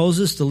called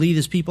Moses to lead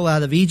his people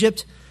out of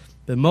Egypt,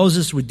 but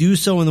Moses would do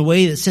so in a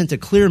way that sent a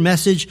clear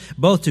message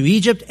both to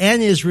Egypt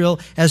and Israel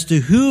as to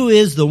who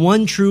is the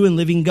one true and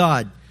living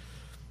God.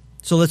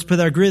 So let's put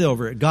our grid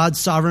over it. God's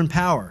sovereign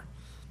power.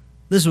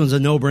 This one's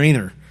a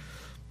no-brainer.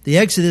 The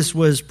Exodus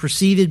was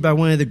preceded by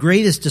one of the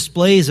greatest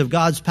displays of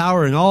God's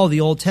power in all of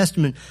the Old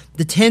Testament.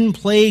 The 10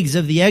 plagues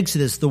of the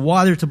Exodus, the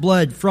water to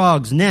blood,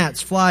 frogs,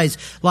 gnats, flies,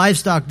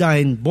 livestock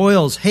dying,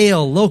 boils,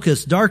 hail,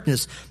 locusts,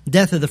 darkness,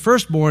 death of the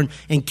firstborn,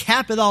 and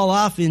cap it all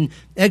off in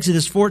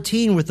Exodus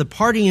 14 with the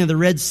parting of the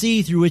Red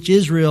Sea through which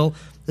Israel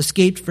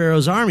escaped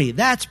Pharaoh's army.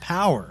 That's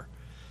power.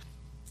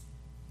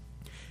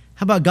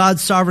 How about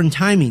God's sovereign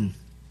timing?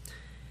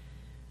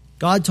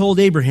 God told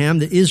Abraham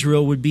that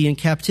Israel would be in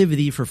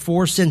captivity for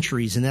 4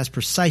 centuries, and that's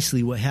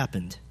precisely what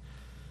happened.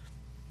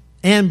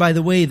 And by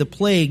the way, the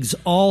plagues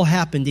all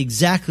happened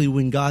exactly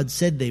when God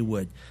said they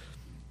would.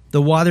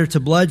 The water to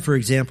blood, for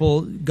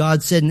example,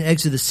 God said in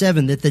Exodus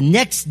 7 that the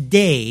next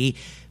day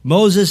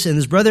Moses and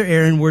his brother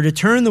Aaron were to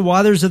turn the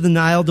waters of the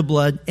Nile to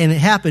blood, and it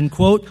happened,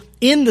 quote,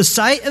 in the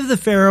sight of the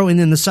Pharaoh and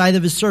in the sight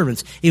of his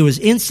servants. It was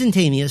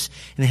instantaneous,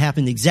 and it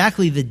happened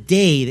exactly the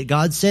day that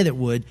God said it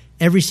would,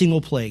 every single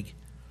plague.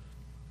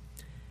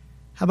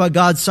 How about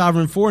God's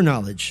sovereign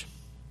foreknowledge?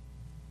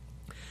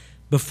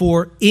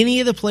 Before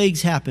any of the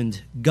plagues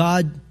happened,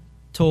 God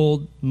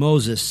told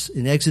Moses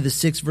in Exodus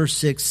 6 verse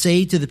 6,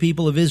 say to the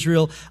people of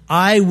Israel,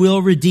 I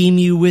will redeem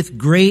you with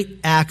great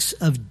acts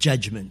of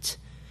judgment.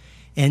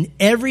 And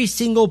every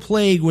single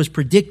plague was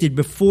predicted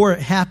before it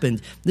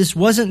happened. This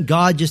wasn't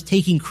God just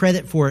taking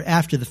credit for it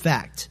after the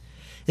fact.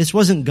 This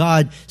wasn't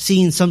God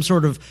seeing some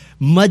sort of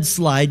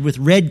mudslide with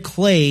red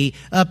clay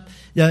up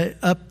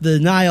the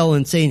Nile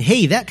and saying,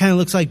 hey, that kind of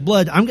looks like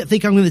blood. I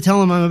think I'm going to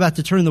tell him I'm about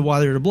to turn the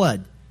water to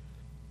blood.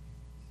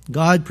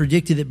 God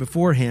predicted it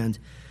beforehand.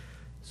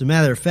 As a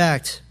matter of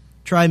fact,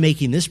 try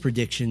making this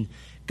prediction.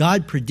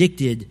 God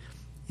predicted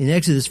in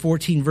Exodus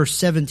 14 verse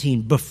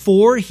 17,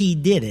 before he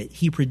did it,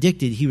 he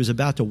predicted he was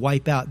about to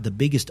wipe out the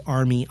biggest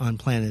army on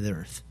planet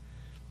Earth.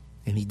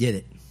 And he did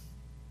it.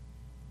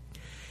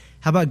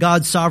 How about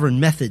God's sovereign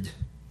method?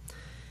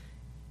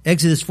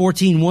 Exodus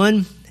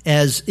 14:1,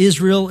 as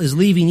Israel is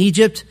leaving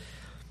Egypt,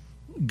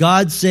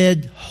 God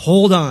said,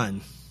 hold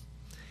on.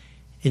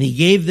 And he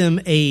gave them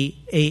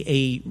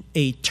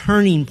a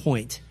turning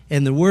point.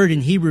 And the word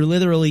in Hebrew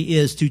literally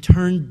is to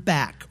turn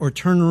back or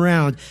turn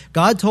around.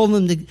 God told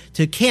them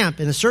to camp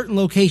in a certain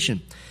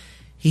location.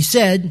 He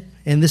said,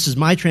 and this is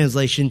my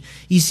translation,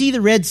 you see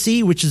the Red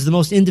Sea, which is the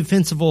most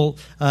indefensible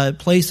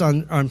place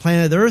on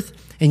planet Earth,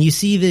 and you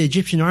see the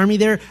Egyptian army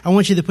there? I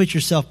want you to put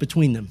yourself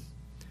between them.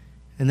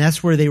 And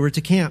that's where they were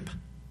to camp,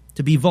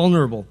 to be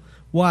vulnerable.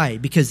 Why?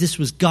 Because this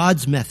was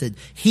God's method.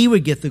 He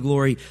would get the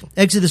glory.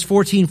 Exodus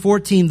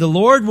 14:14, the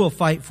Lord will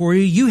fight for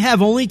you. You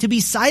have only to be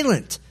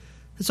silent.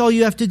 That's all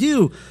you have to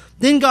do.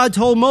 Then God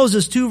told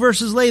Moses 2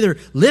 verses later,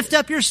 lift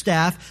up your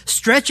staff,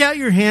 stretch out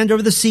your hand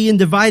over the sea and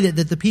divide it,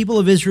 that the people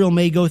of Israel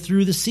may go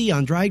through the sea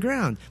on dry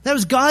ground. That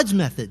was God's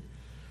method.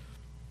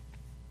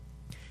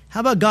 How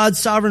about God's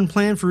sovereign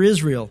plan for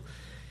Israel?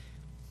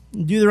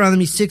 In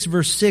Deuteronomy 6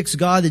 verse 6,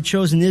 God had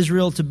chosen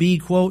Israel to be,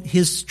 quote,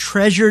 his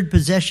treasured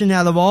possession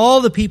out of all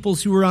the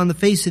peoples who were on the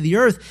face of the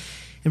earth.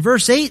 And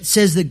verse 8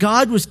 says that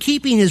God was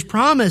keeping his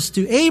promise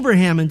to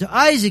Abraham and to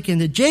Isaac and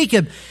to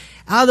Jacob.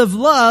 Out of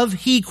love,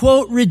 he,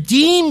 quote,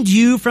 redeemed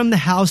you from the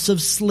house of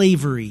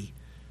slavery.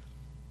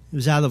 It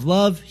was out of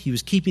love. He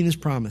was keeping his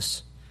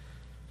promise.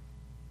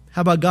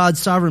 How about God's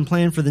sovereign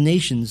plan for the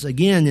nations?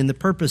 Again, in the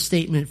purpose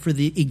statement for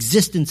the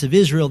existence of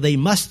Israel, they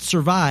must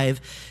survive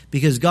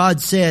because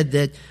God said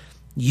that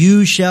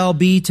you shall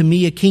be to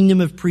me a kingdom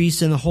of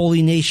priests and a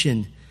holy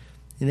nation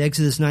in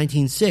Exodus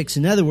 19:6.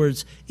 In other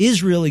words,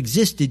 Israel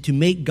existed to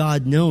make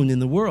God known in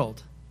the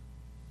world.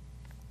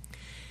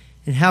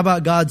 And how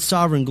about God's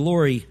sovereign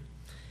glory?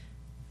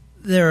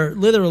 There are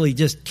literally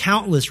just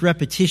countless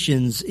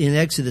repetitions in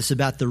Exodus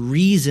about the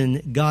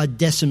reason God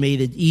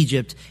decimated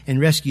Egypt and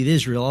rescued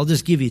Israel. I'll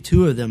just give you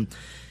 2 of them.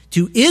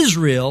 To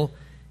Israel,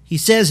 he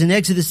says in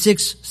Exodus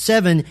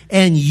 6:7,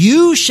 and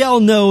you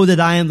shall know that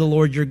I am the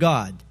Lord your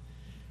God.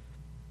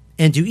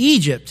 And to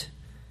Egypt,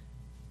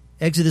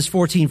 Exodus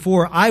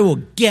 14:4, I will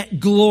get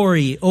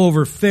glory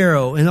over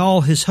Pharaoh and all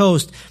his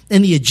host,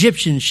 and the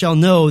Egyptians shall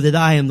know that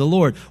I am the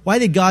Lord. Why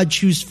did God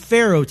choose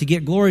Pharaoh to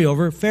get glory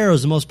over?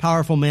 Pharaoh's the most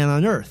powerful man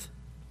on earth,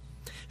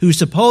 who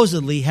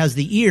supposedly has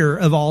the ear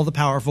of all the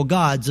powerful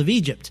gods of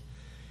Egypt.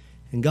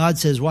 And God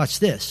says, watch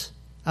this.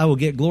 I will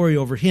get glory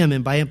over him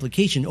and by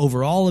implication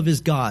over all of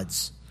his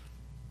gods.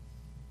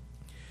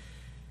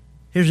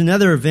 Here's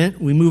another event.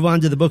 We move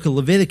on to the book of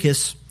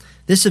Leviticus.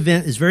 This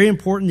event is very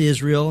important to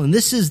Israel, and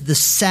this is the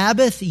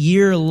Sabbath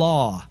year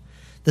law.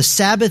 The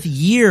Sabbath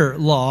year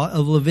law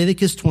of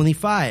Leviticus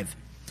 25.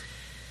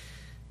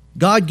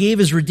 God gave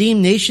his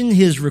redeemed nation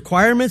his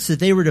requirements that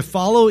they were to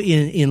follow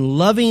in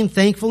loving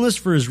thankfulness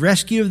for his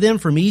rescue of them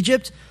from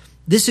Egypt.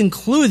 This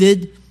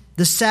included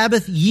the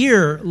Sabbath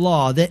year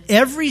law, that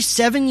every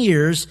 7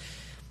 years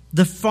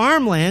the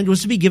farmland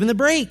was to be given a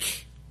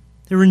break.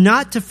 They were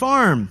not to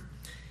farm.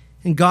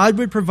 And God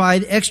would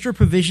provide extra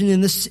provision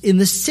in the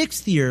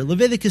 6th year.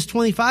 Leviticus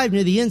 25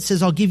 near the end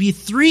says, I'll give you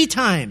 3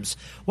 times.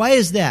 Why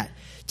is that?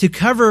 To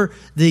cover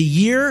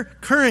the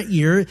current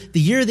year, the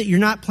year that you're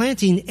not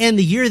planting, and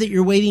the year that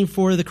you're waiting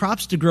for the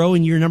crops to grow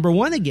in year number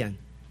 1 again.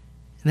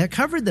 And that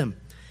covered them.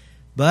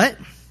 But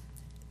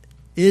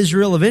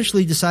Israel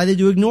eventually decided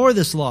to ignore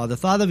this law. The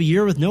thought of a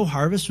year with no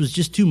harvest was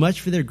just too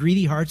much for their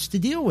greedy hearts to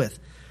deal with.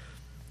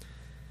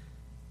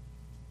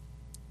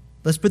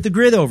 Let's put the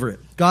grid over it.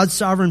 God's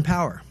sovereign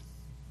power.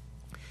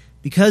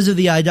 Because of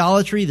the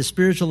idolatry, the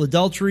spiritual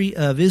adultery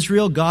of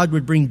Israel, God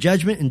would bring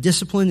judgment and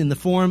discipline in the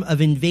form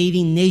of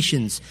invading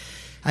nations.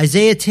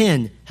 Isaiah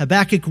 10,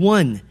 Habakkuk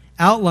 1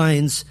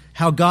 outlines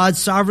how God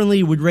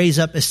sovereignly would raise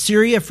up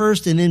Assyria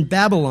first and then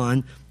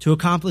Babylon to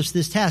accomplish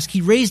this task.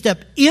 He raised up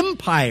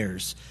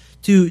empires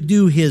to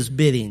do his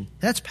bidding.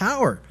 That's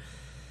power.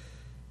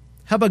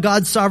 How about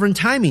God's sovereign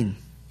timing?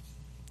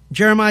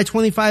 Jeremiah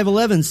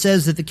 25:11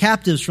 says that the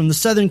captives from the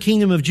southern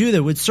kingdom of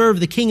Judah would serve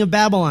the king of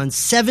Babylon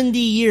 70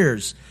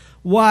 years.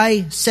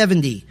 Why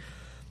 70?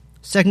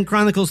 2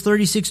 Chronicles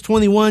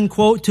 36:21,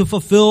 quote, to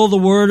fulfill the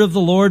word of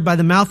the Lord by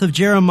the mouth of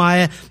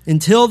Jeremiah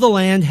until the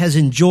land has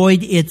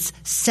enjoyed its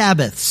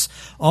Sabbaths.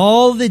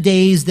 All the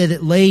days that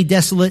it lay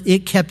desolate,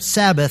 it kept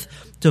Sabbath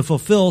to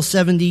fulfill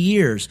 70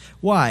 years.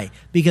 Why?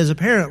 Because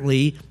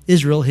apparently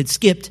Israel had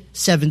skipped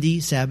 70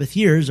 Sabbath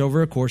years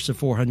over a course of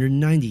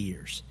 490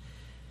 years.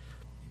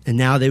 And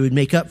now they would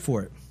make up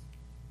for it.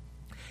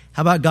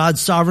 How about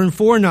God's sovereign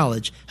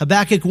foreknowledge?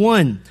 Habakkuk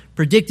 1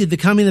 predicted the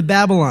coming of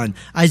Babylon.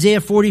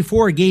 Isaiah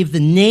 44 gave the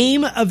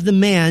name of the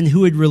man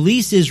who would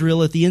release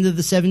Israel at the end of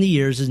the 70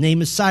 years. His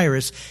name is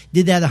Cyrus.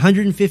 Did that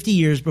 150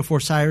 years before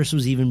Cyrus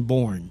was even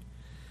born.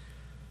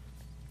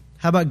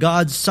 How about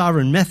God's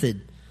sovereign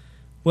method?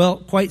 Well,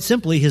 quite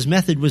simply, his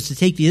method was to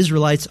take the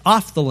Israelites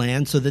off the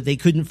land so that they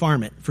couldn't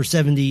farm it for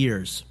 70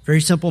 years.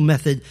 Very simple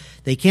method.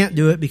 They can't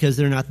do it because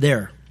they're not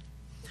there.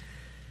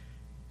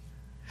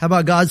 How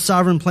about God's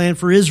sovereign plan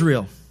for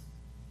Israel?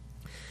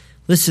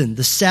 Listen,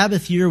 the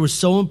Sabbath year was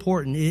so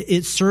important.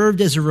 It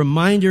served as a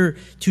reminder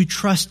to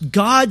trust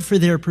God for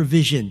their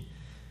provision.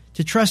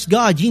 To trust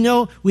God. You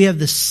know, we have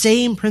the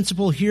same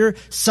principle here.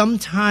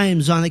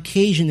 Sometimes on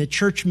occasion, a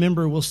church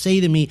member will say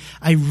to me,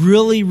 I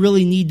really,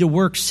 really need to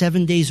work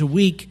 7 days a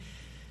week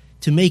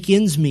to make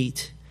ends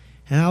meet.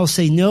 And I'll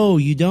say, no,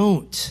 you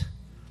don't.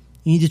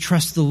 You need to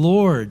trust the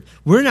Lord.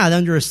 We're not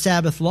under a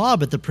Sabbath law,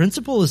 but the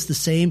principle is the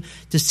same.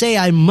 To say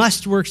I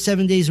must work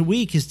 7 days a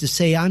week is to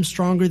say I'm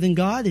stronger than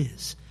God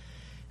is.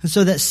 And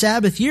so that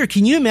Sabbath year,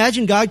 can you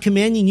imagine God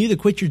commanding you to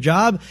quit your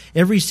job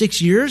every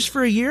 6 years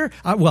for a year?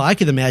 Well, I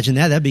could imagine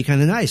that. That'd be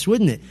kind of nice,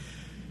 wouldn't it?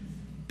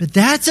 But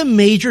that's a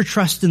major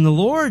trust in the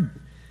Lord.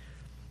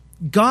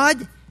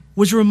 God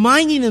was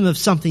reminding them of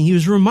something. He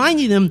was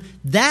reminding them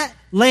that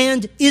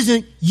land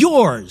isn't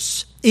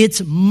yours.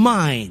 It's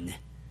mine.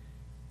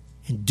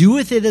 And do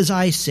with it as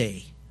I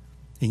say,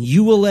 and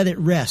you will let it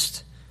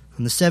rest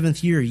on the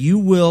seventh year. You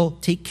will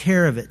take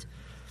care of it.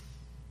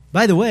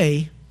 By the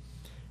way,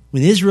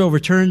 when Israel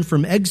returned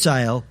from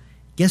exile,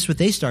 guess what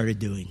they started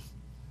doing?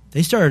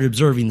 They started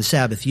observing the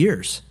Sabbath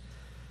years.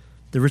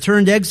 The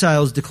returned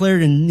exiles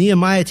declared in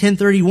Nehemiah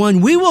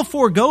 10:31, we will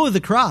forego the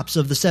crops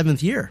of the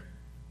seventh year.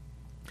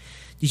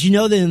 Did you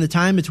know that in the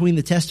time between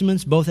the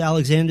Testaments, both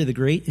Alexander the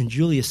Great and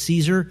Julius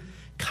Caesar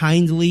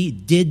kindly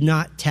did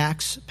not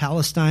tax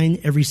Palestine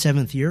every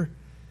seventh year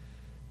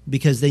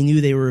because they knew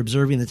they were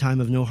observing the time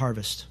of no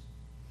harvest?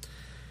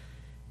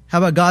 How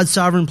about God's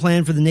sovereign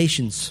plan for the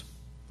nations?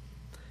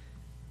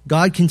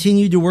 God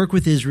continued to work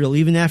with Israel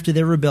even after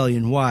their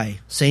rebellion. Why?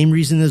 Same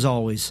reason as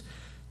always.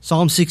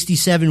 Psalm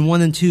 67,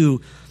 1 and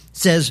 2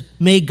 says,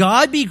 may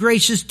God be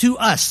gracious to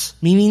us,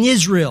 meaning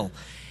Israel,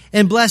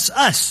 and bless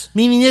us,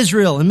 meaning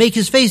Israel, and make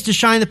his face to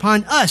shine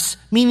upon us,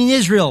 meaning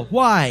Israel.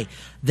 Why?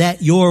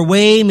 That your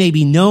way may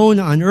be known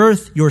on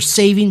earth, your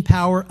saving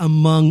power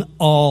among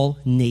all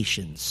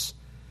nations.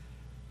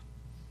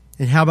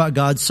 And how about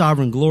God's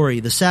sovereign glory?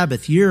 The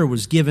Sabbath year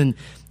was given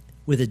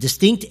with a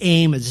distinct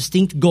aim, a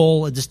distinct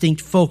goal, a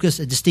distinct focus,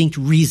 a distinct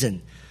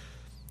reason.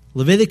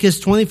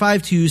 Leviticus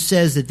 25:2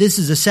 says that this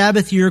is a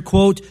Sabbath year,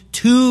 quote,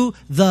 to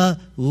the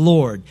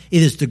Lord.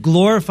 It is to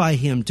glorify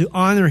him, to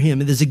honor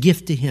him. It is a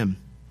gift to him.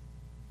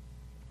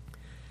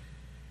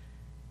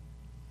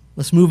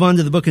 Let's move on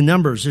to the book of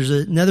Numbers. There's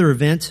another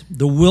event,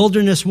 the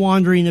wilderness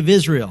wandering of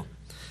Israel.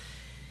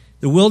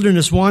 The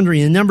wilderness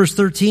wandering. In Numbers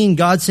 13,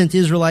 God sent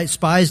Israelite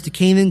spies to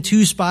Canaan.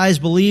 2 spies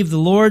believed the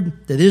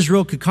Lord, that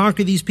Israel could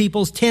conquer these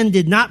peoples. 10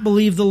 did not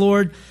believe the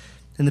Lord.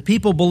 And the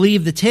people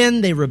believed the 10.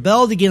 They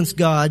rebelled against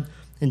God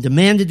and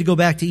demanded to go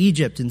back to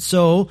Egypt. And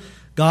so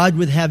God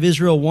would have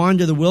Israel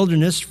wander the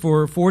wilderness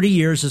for 40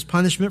 years as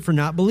punishment for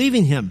not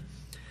believing him.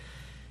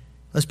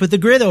 Let's put the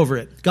grid over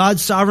it.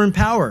 God's sovereign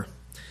power.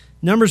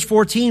 Numbers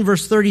 14,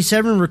 verse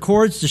 37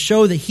 records to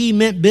show that he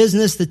meant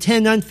business. The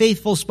 10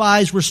 unfaithful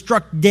spies were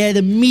struck dead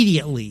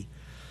immediately.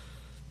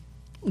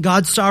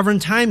 God's sovereign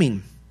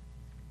timing.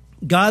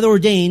 God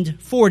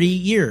ordained 40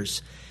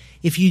 years.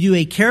 If you do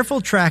a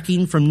careful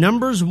tracking from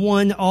Numbers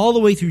 1 all the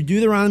way through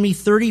Deuteronomy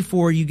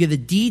 34, you get a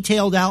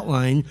detailed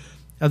outline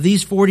of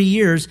these 40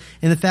 years.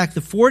 And in fact,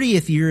 the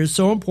 40th year is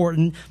so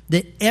important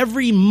that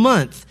every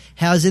month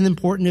has an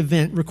important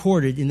event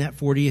recorded in that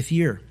 40th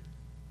year.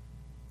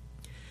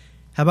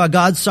 How about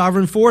God's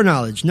sovereign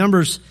foreknowledge?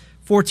 Numbers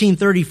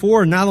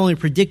 14:34 not only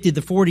predicted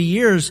the 40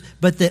 years,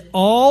 but that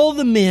all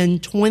the men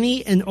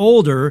 20 and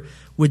older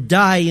would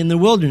die in the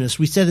wilderness.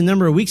 We said a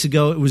number of weeks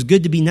ago it was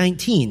good to be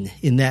 19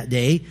 in that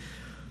day.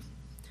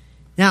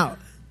 Now,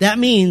 that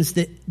means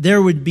that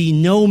there would be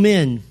no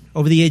men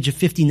over the age of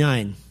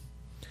 59.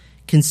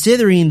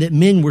 Considering that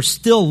men were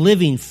still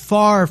living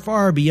far,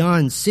 far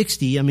beyond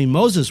 60. I mean,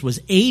 Moses was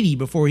 80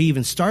 before he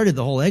even started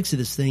the whole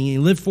Exodus thing, and he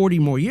lived 40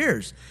 more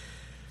years.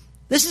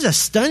 This is a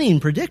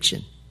stunning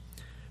prediction.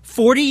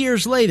 40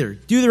 years later,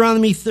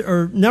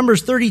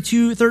 Numbers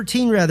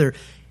 32:13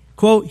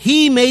 quote,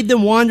 he made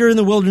them wander in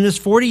the wilderness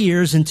 40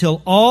 years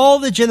until all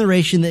the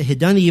generation that had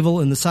done evil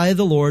in the sight of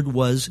the Lord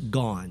was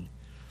gone.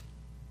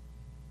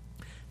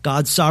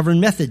 God's sovereign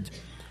method.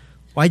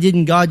 Why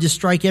didn't God just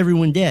strike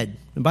everyone dead?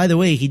 And by the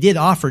way, he did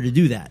offer to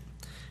do that.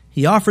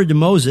 He offered to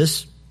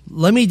Moses,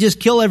 let me just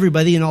kill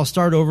everybody and I'll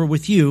start over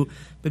with you.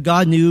 But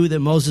God knew that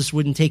Moses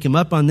wouldn't take him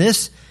up on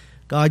this.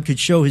 God could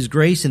show his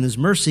grace and his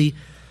mercy.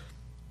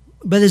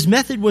 But his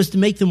method was to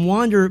make them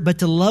wander, but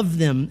to love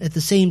them at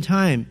the same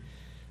time.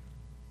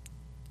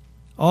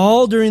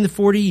 All during the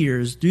 40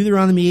 years,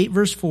 Deuteronomy 8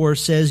 verse 4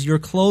 says, your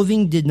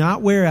clothing did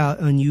not wear out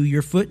on you,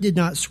 your foot did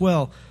not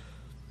swell.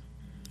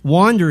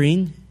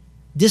 Wandering,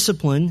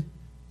 discipline,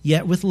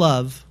 yet with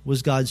love,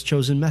 was God's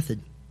chosen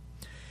method.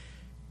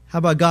 How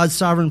about God's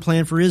sovereign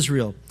plan for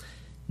Israel?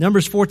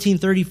 Numbers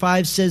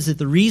 14:35 says that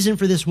the reason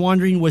for this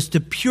wandering was to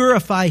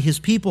purify his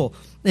people.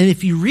 And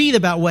if you read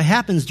about what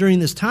happens during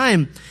this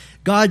time,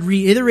 God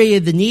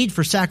reiterated the need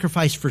for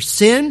sacrifice for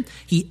sin.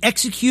 He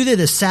executed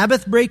a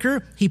Sabbath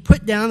breaker. He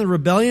put down the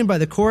rebellion by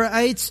the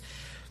Korahites.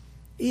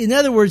 In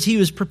other words, he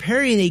was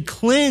preparing a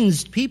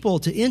cleansed people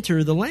to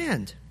enter the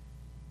land.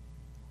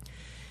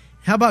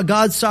 How about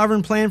God's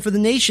sovereign plan for the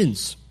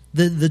nations?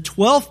 The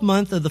 12th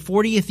month of the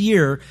 40th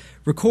year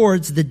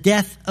records the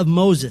death of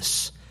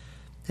Moses.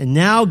 And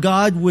now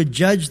God would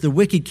judge the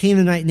wicked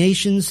Canaanite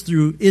nations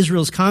through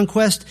Israel's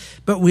conquest.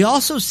 But we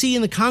also see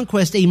in the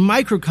conquest a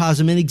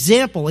microcosm, an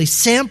example, a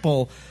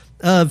sample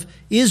of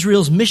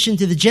Israel's mission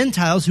to the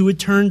Gentiles who would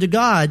turn to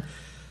God.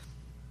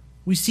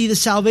 We see the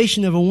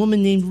salvation of a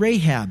woman named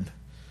Rahab,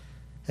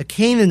 a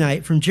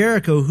Canaanite from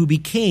Jericho who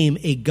became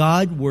a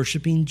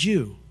God-worshiping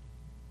Jew.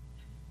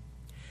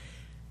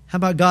 How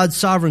about God's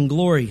sovereign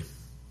glory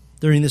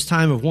during this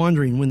time of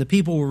wandering? When the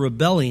people were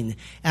rebelling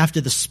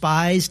after the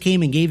spies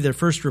came and gave their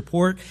first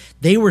report,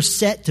 they were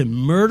set to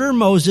murder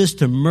Moses,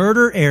 to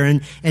murder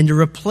Aaron, and to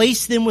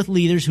replace them with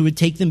leaders who would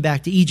take them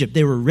back to Egypt.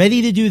 They were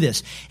ready to do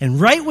this. And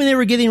right when they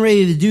were getting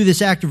ready to do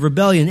this act of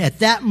rebellion, at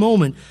that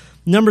moment,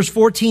 Numbers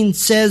 14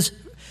 says,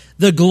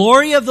 the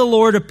glory of the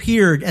Lord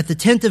appeared at the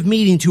tent of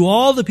meeting to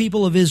all the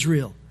people of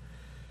Israel.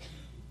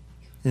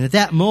 And at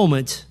that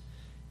moment,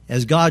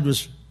 as God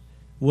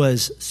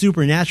was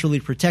supernaturally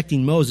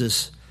protecting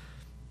Moses,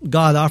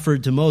 God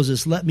offered to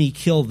Moses, let me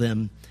kill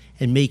them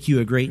and make you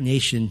a great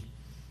nation.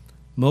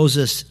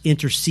 Moses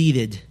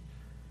interceded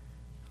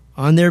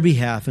on their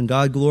behalf, and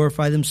God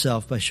glorified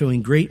himself by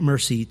showing great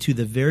mercy to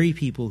the very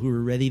people who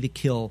were ready to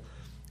kill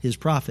his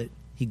prophet.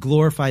 He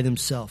glorified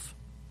himself.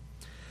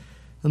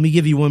 Let me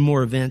give you one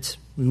more event.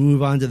 We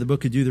move on to the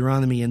book of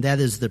Deuteronomy, and that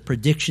is the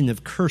prediction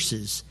of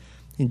curses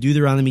in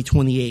Deuteronomy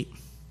 28.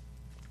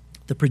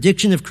 The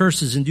prediction of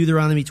curses in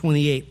Deuteronomy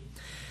 28.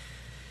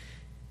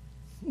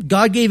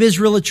 God gave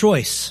Israel a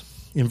choice.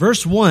 In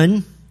verse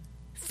 1,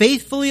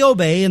 faithfully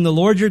obey, and the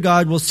Lord your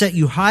God will set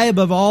you high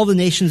above all the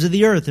nations of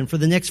the earth. And for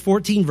the next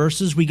 14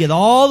 verses, we get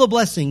all the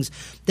blessings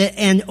that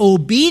an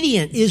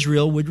obedient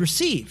Israel would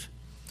receive.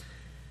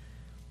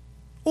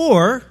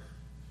 Or,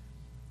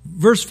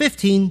 verse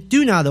 15,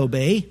 do not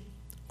obey.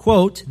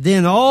 Quote,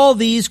 then all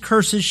these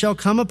curses shall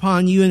come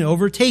upon you and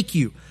overtake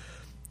you.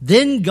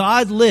 Then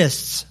God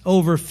lists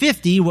over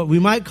 50 what we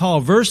might call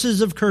verses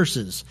of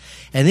curses.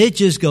 And it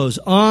just goes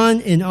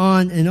on and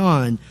on and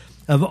on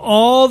of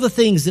all the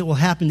things that will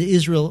happen to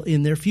Israel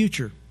in their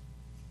future.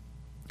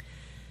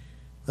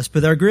 Let's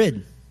put our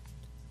grid.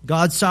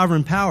 God's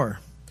sovereign power.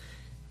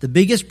 The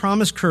biggest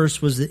promised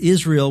curse was that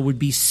Israel would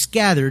be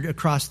scattered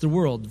across the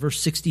world.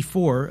 Verse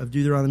 64 of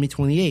Deuteronomy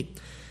 28.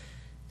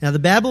 Now, the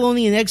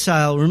Babylonian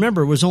exile,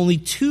 remember, was only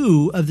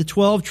 2 of the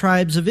 12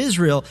 tribes of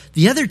Israel.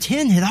 The other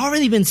 10 had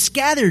already been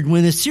scattered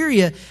when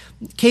Assyria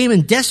came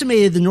and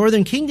decimated the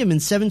northern kingdom in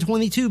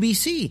 722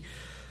 BC.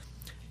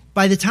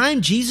 By the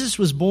time Jesus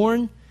was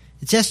born,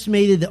 it's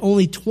estimated that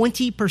only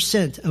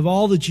 20% of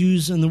all the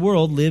Jews in the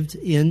world lived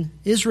in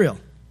Israel.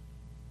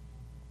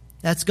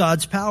 That's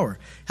God's power.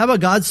 How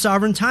about God's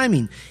sovereign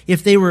timing?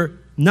 If they were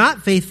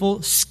not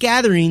faithful,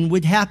 scattering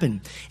would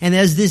happen. And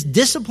as this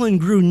discipline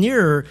grew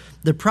nearer,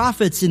 the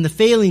prophets in the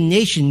failing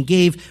nation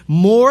gave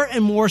more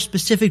and more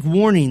specific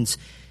warnings,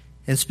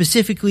 and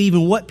specifically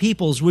even what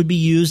peoples would be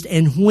used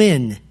and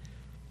when.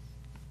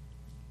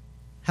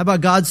 How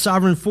about God's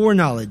sovereign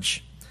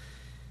foreknowledge?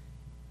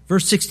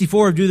 Verse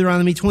 64 of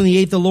Deuteronomy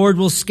 28, the Lord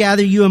will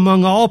scatter you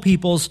among all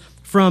peoples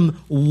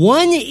from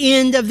one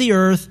end of the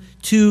earth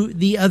to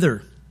the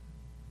other.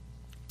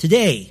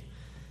 Today,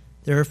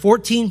 There are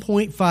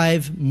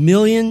 14.5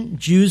 million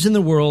Jews in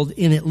the world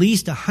in at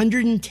least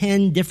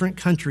 110 different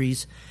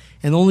countries,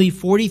 and only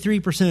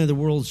 43% of the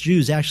world's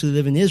Jews actually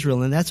live in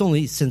Israel, and that's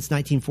only since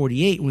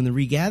 1948 when the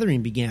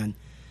regathering began.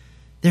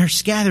 They're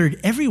scattered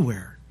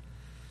everywhere.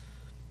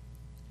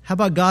 How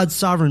about God's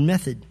sovereign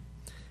method?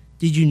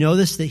 Did you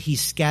notice that he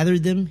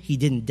scattered them? He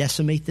didn't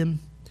decimate them.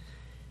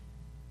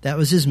 That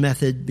was his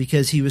method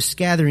because he was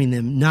scattering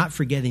them, not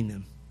forgetting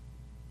them.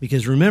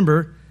 Because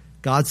remember,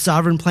 God's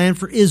sovereign plan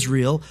for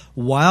Israel,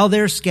 while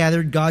they're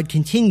scattered, God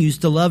continues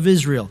to love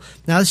Israel.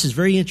 Now, this is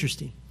very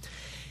interesting.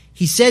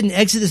 He said in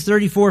Exodus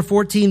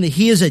 34:14 that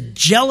he is a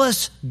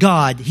jealous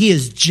God. He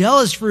is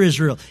jealous for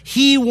Israel.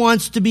 He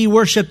wants to be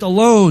worshiped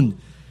alone.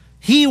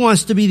 He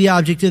wants to be the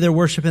object of their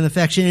worship and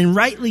affection, and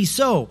rightly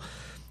so.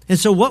 And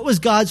so what was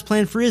God's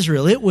plan for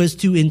Israel? It was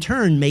to, in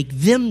turn, make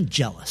them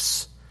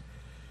jealous.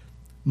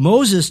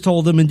 Moses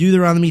told them in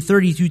Deuteronomy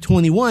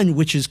 32:21,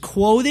 which is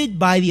quoted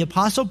by the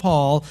Apostle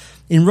Paul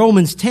in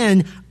Romans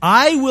 10,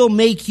 I will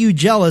make you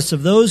jealous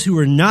of those who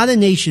are not a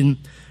nation.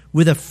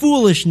 With a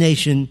foolish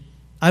nation,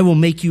 I will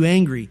make you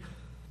angry.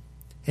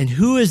 And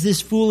who is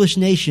this foolish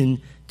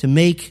nation to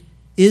make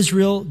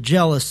Israel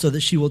jealous so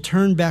that she will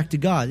turn back to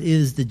God? It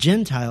is the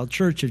Gentile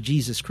church of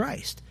Jesus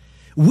Christ.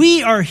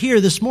 We are here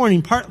this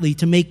morning partly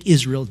to make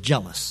Israel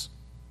jealous.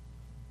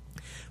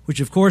 Which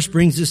of course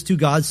brings us to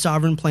God's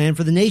sovereign plan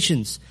for the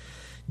nations.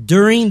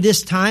 During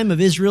this time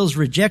of Israel's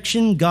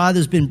rejection, God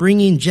has been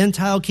bringing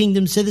Gentile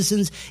kingdom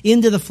citizens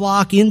into the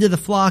flock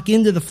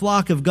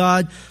of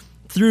God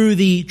through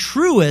the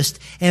truest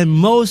and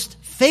most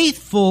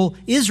faithful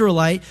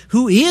Israelite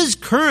who is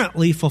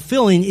currently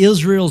fulfilling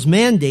Israel's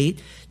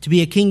mandate to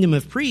be a kingdom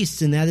of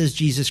priests, and that is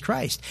Jesus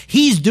Christ.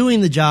 He's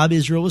doing the job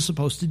Israel was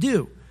supposed to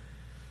do.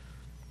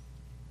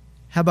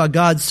 How about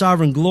God's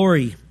sovereign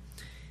glory?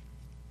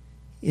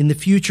 In the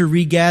future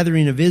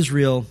regathering of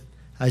Israel,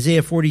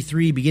 Isaiah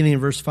 43, beginning in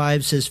verse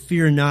 5, says,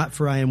 Fear not,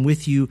 for I am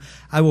with you.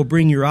 I will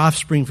bring your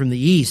offspring from the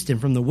east, and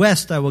from the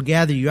west I will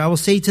gather you. I will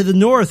say to the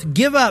north,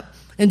 Give up,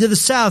 and to the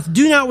south,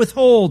 Do not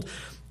withhold.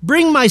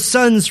 Bring my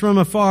sons from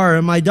afar,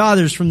 and my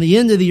daughters from the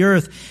end of the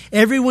earth.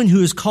 Everyone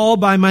who is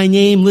called by my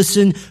name,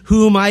 listen,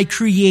 whom I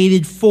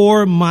created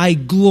for my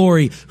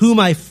glory, whom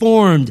I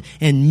formed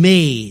and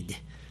made.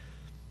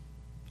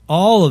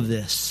 All of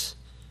this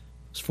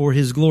for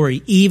his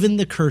glory, even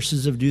the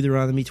curses of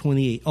Deuteronomy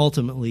 28,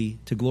 ultimately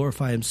to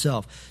glorify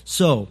himself.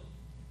 So,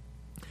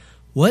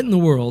 what in the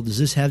world does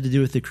this have to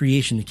do with the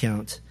creation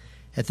account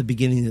at the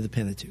beginning of the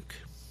Pentateuch?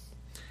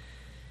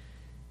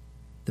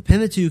 The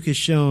Pentateuch has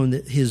shown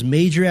that his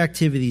major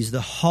activities,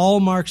 the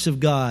hallmarks of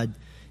God,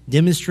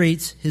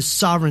 demonstrates his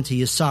sovereignty,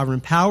 his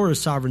sovereign power,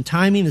 his sovereign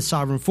timing, his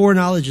sovereign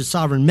foreknowledge, his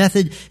sovereign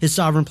method, his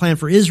sovereign plan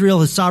for Israel,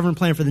 his sovereign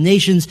plan for the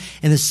nations,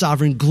 and his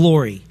sovereign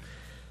glory.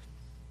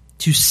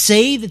 To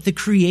say that the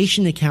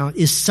creation account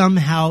is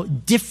somehow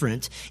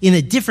different, in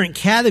a different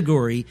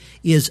category,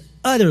 is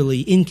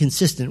utterly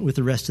inconsistent with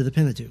the rest of the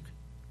Pentateuch.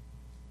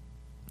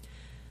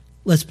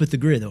 Let's put the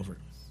grid over it.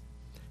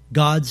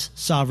 God's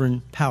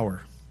sovereign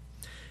power.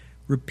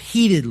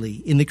 Repeatedly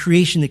in the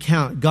creation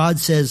account, God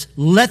says,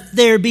 let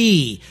there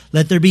be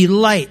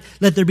light,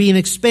 let there be an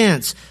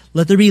expanse,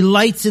 let there be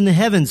lights in the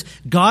heavens.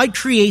 God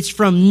creates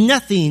from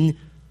nothing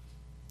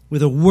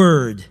with a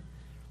word.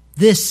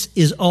 This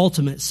is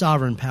ultimate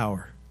sovereign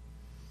power.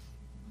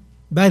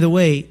 By the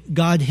way,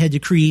 God had to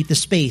create the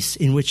space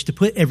in which to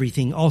put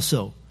everything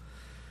also.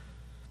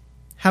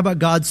 How about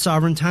God's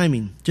sovereign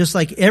timing? Just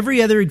like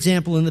every other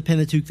example in the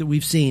Pentateuch that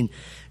we've seen,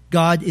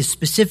 God is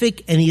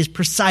specific and he is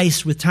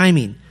precise with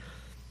timing.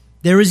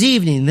 There is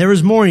evening, there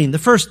is morning, the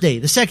first day,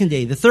 the second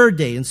day, the third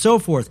day, and so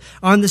forth.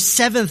 On the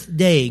seventh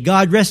day,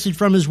 God rested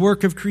from his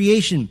work of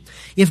creation.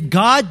 If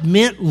God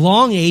meant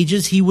long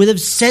ages, he would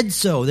have said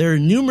so. There are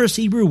numerous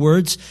Hebrew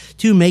words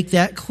to make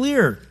that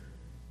clear.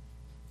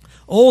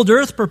 Old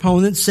earth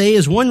proponents say,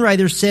 as one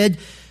writer said,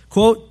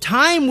 quote,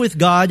 time with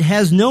God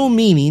has no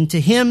meaning. To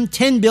him,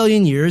 10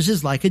 billion years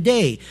is like a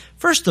day.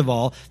 First of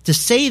all, to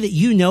say that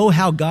you know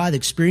how God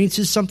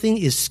experiences something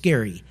is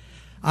scary.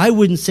 I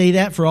wouldn't say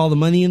that for all the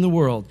money in the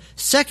world.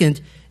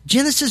 Second,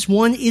 Genesis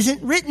 1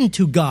 isn't written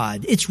to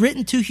God. It's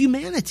written to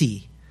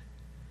humanity.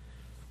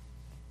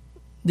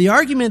 The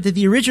argument that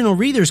the original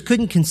readers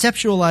couldn't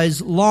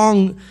conceptualize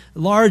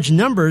large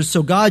numbers,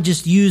 so God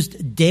just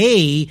used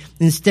day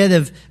instead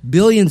of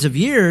billions of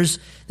years,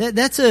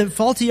 that's a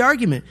faulty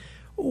argument.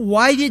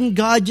 Why didn't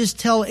God just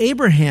tell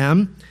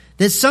Abraham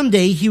that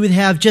someday he would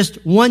have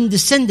just one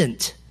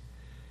descendant?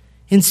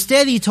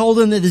 Instead, he told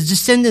him that his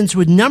descendants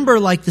would number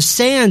like the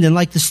sand and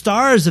like the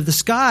stars of the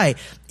sky.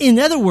 In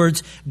other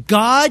words,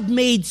 God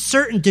made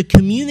certain to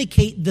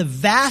communicate the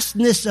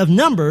vastness of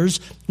numbers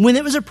when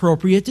it was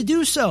appropriate to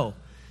do so.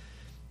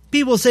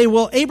 People say,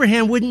 well,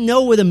 Abraham wouldn't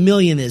know what a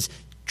million is.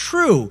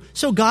 True.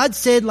 So God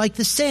said like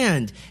the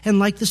sand and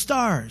like the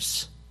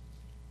stars.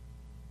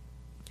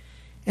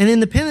 And in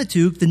the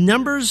Pentateuch, the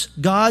numbers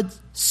God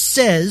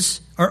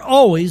says are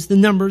always the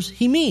numbers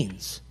he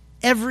means.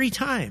 Every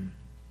time.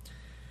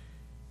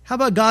 How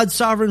about God's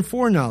sovereign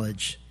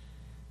foreknowledge?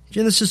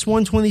 Genesis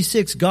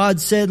 1:26,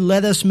 God said,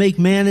 let us make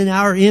man in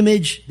our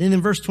image. Then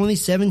in verse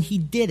 27, he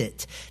did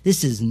it.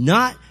 This is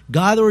not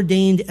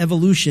God-ordained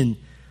evolution.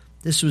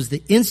 This was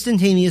the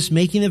instantaneous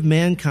making of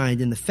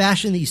mankind in the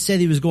fashion that he said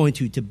he was going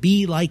to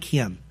be like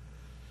him.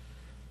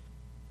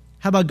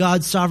 How about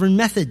God's sovereign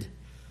method?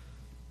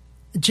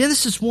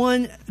 Genesis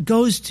 1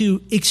 goes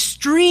to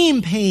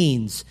extreme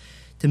pains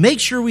to make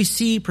sure we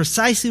see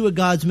precisely what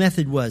God's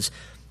method was.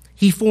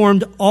 He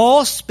formed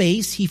all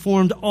space. He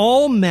formed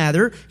all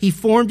matter. He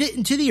formed it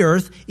into the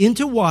earth,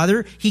 into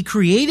water. He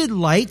created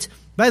light.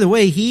 By the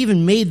way, he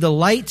even made the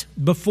light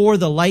before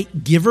the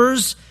light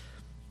givers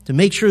to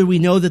make sure we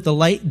know that the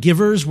light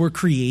givers were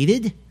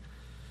created.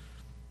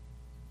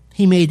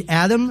 He made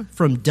Adam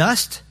from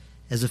dust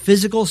as a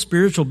physical,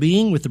 spiritual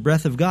being with the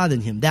breath of God in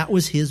him. That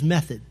was his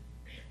method.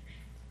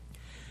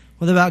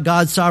 What about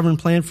God's sovereign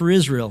plan for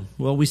Israel?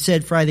 Well, we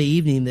said Friday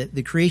evening that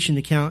the creation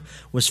account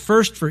was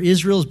first for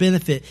Israel's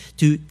benefit,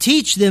 to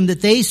teach them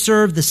that they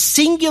serve the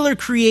singular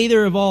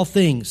creator of all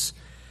things,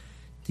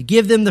 to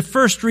give them the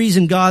first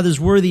reason God is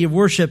worthy of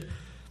worship.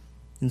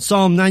 In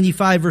Psalm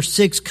 95, verse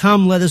 6,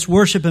 come, let us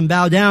worship and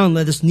bow down.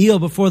 Let us kneel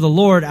before the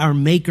Lord, our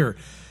Maker.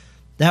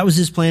 That was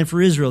his plan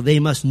for Israel. They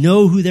must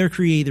know who their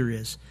creator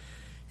is.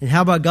 And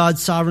how about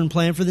God's sovereign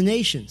plan for the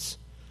nations?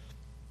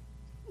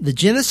 The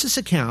Genesis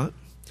account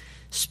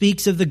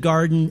speaks of the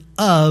Garden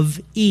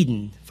of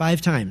Eden 5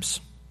 times.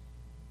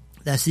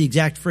 That's the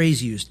exact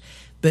phrase used.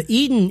 But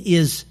Eden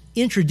is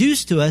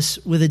introduced to us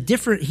with a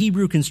different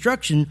Hebrew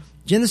construction.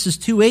 Genesis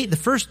 2:8, the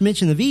first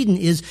mention of Eden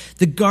is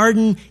the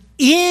garden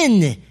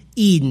in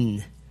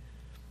Eden.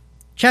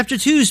 Chapter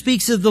 2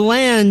 speaks of the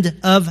land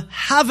of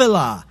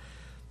Havilah.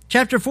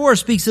 Chapter 4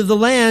 speaks of the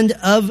land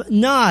of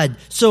Nod.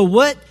 So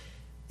what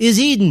is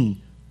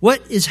Eden?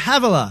 What is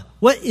Havilah?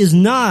 What is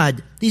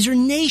Nod? These are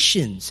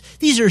nations.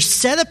 These are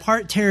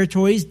set-apart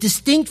territories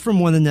distinct from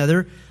one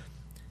another.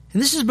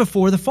 And this is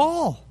before the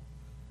fall.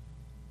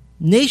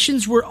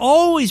 Nations were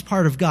always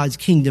part of God's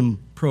kingdom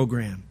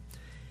program.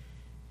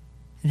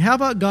 And how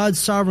about God's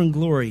sovereign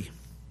glory?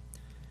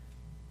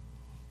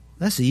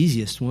 That's the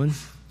easiest one.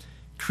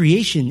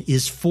 Creation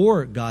is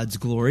for God's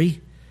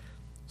glory.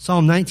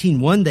 Psalm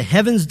 19:1, the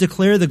heavens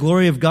declare the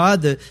glory of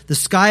God. The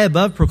sky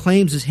above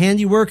proclaims his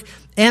handiwork.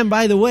 And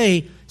by the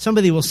way,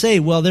 somebody will say,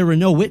 well, there were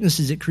no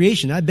witnesses at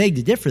creation. I beg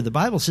to differ. The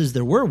Bible says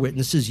there were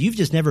witnesses. You've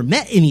just never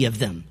met any of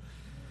them.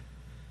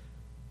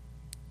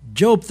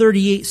 Job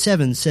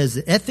 38:7 says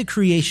that at the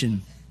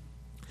creation,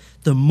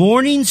 the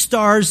morning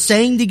stars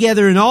sang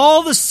together and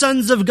all the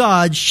sons of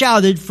God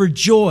shouted for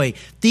joy.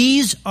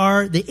 These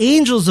are the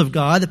angels of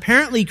God,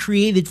 apparently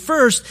created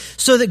first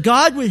so that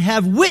God would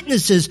have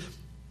witnesses,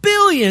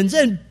 billions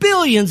and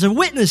billions of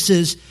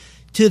witnesses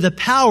to the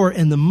power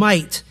and the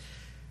might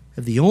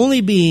of the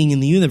only being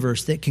in the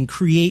universe that can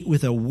create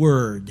with a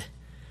word.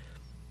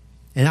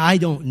 And I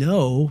don't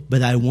know,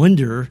 but I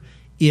wonder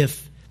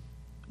if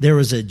there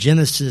was a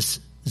Genesis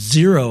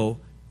 0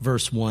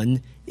 verse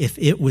 1, if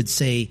it would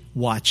say,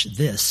 watch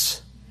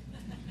this.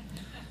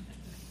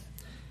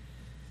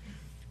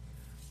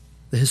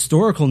 The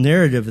historical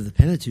narrative of the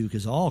Pentateuch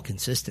is all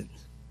consistent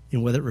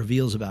in what it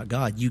reveals about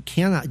God. You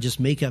cannot just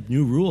make up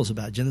new rules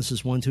about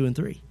Genesis 1, 2, and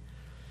 3.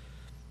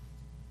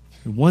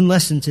 One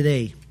lesson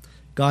today: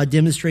 God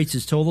demonstrates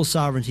his total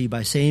sovereignty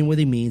by saying what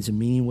he means and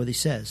meaning what he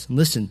says. And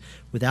listen,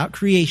 without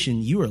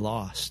creation, you are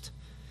lost.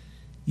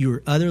 You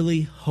are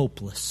utterly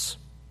hopeless.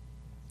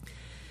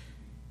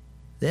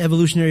 The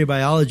evolutionary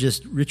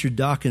biologist Richard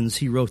Dawkins,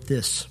 he wrote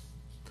this: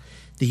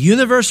 the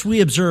universe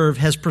we observe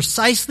has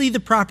precisely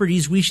the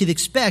properties we should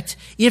expect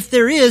if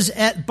there is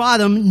at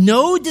bottom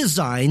no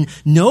design,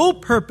 no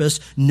purpose,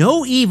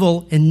 no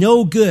evil, and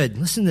no good.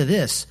 Listen to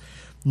this.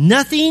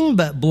 Nothing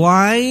but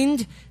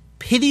blind,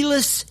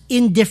 pitiless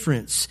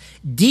indifference.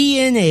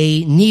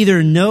 DNA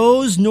neither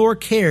knows nor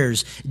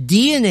cares.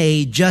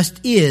 DNA just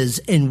is,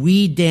 and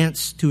we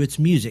dance to its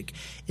music.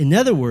 In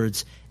other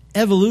words,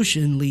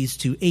 evolution leads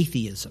to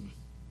atheism.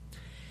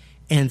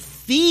 And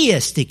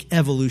theistic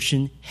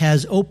evolution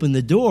has opened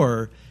the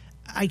door,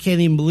 I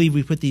can't even believe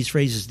we put these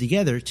phrases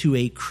together, to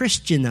a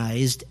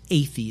Christianized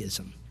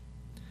atheism.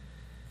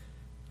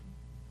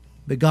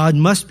 But God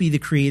must be the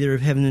creator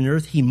of heaven and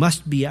earth. He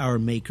must be our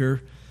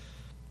maker,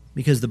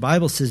 because the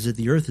Bible says that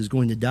the earth is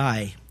going to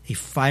die, a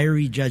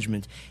fiery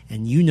judgment,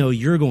 and you know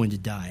you're going to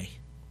die.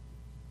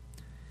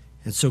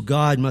 And so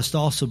God must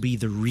also be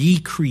the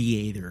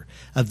recreator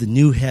of the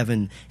new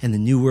heaven and the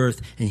new earth.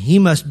 And he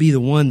must be the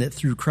one that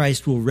through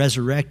Christ will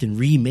resurrect and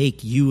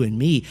remake you and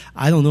me.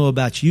 I don't know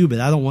about you, but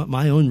I don't want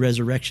my own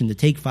resurrection to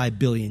take 5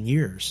 billion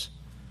years.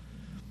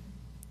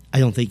 I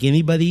don't think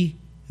anybody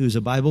who's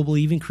a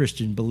Bible-believing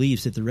Christian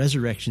believes that the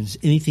resurrection is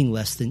anything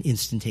less than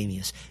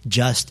instantaneous,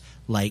 just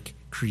like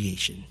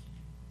creation.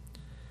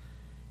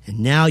 And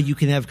now you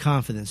can have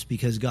confidence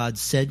because God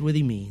said what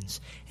he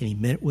means and he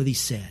meant what he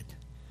said.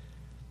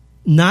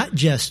 Not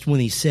just when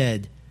he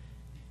said,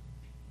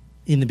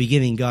 in the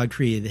beginning God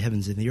created the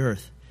heavens and the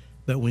earth,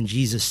 but when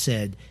Jesus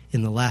said,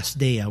 in the last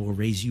day I will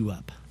raise you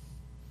up.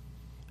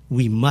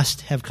 We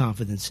must have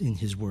confidence in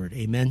his word.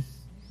 Amen?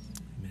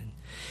 Amen.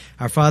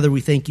 Our Father, we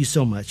thank you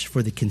so much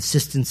for the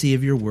consistency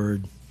of your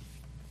word.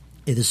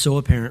 It is so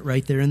apparent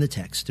right there in the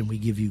text, and we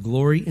give you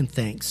glory and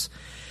thanks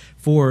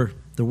for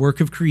the work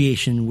of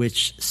creation,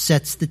 which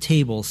sets the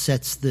table,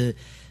 sets the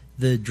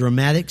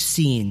dramatic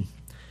scene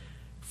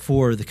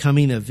for the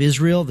coming of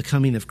Israel, the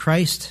coming of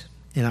Christ,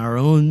 and our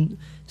own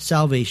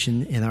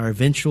salvation and our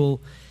eventual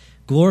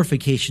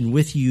glorification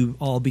with you,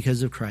 all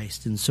because of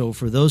Christ. And so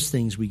for those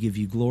things we give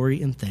you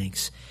glory and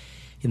thanks.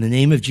 In the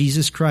name of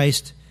Jesus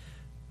Christ,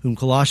 whom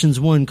Colossians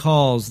 1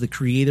 calls the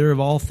creator of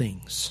all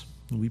things,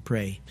 we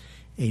pray.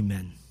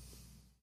 Amen.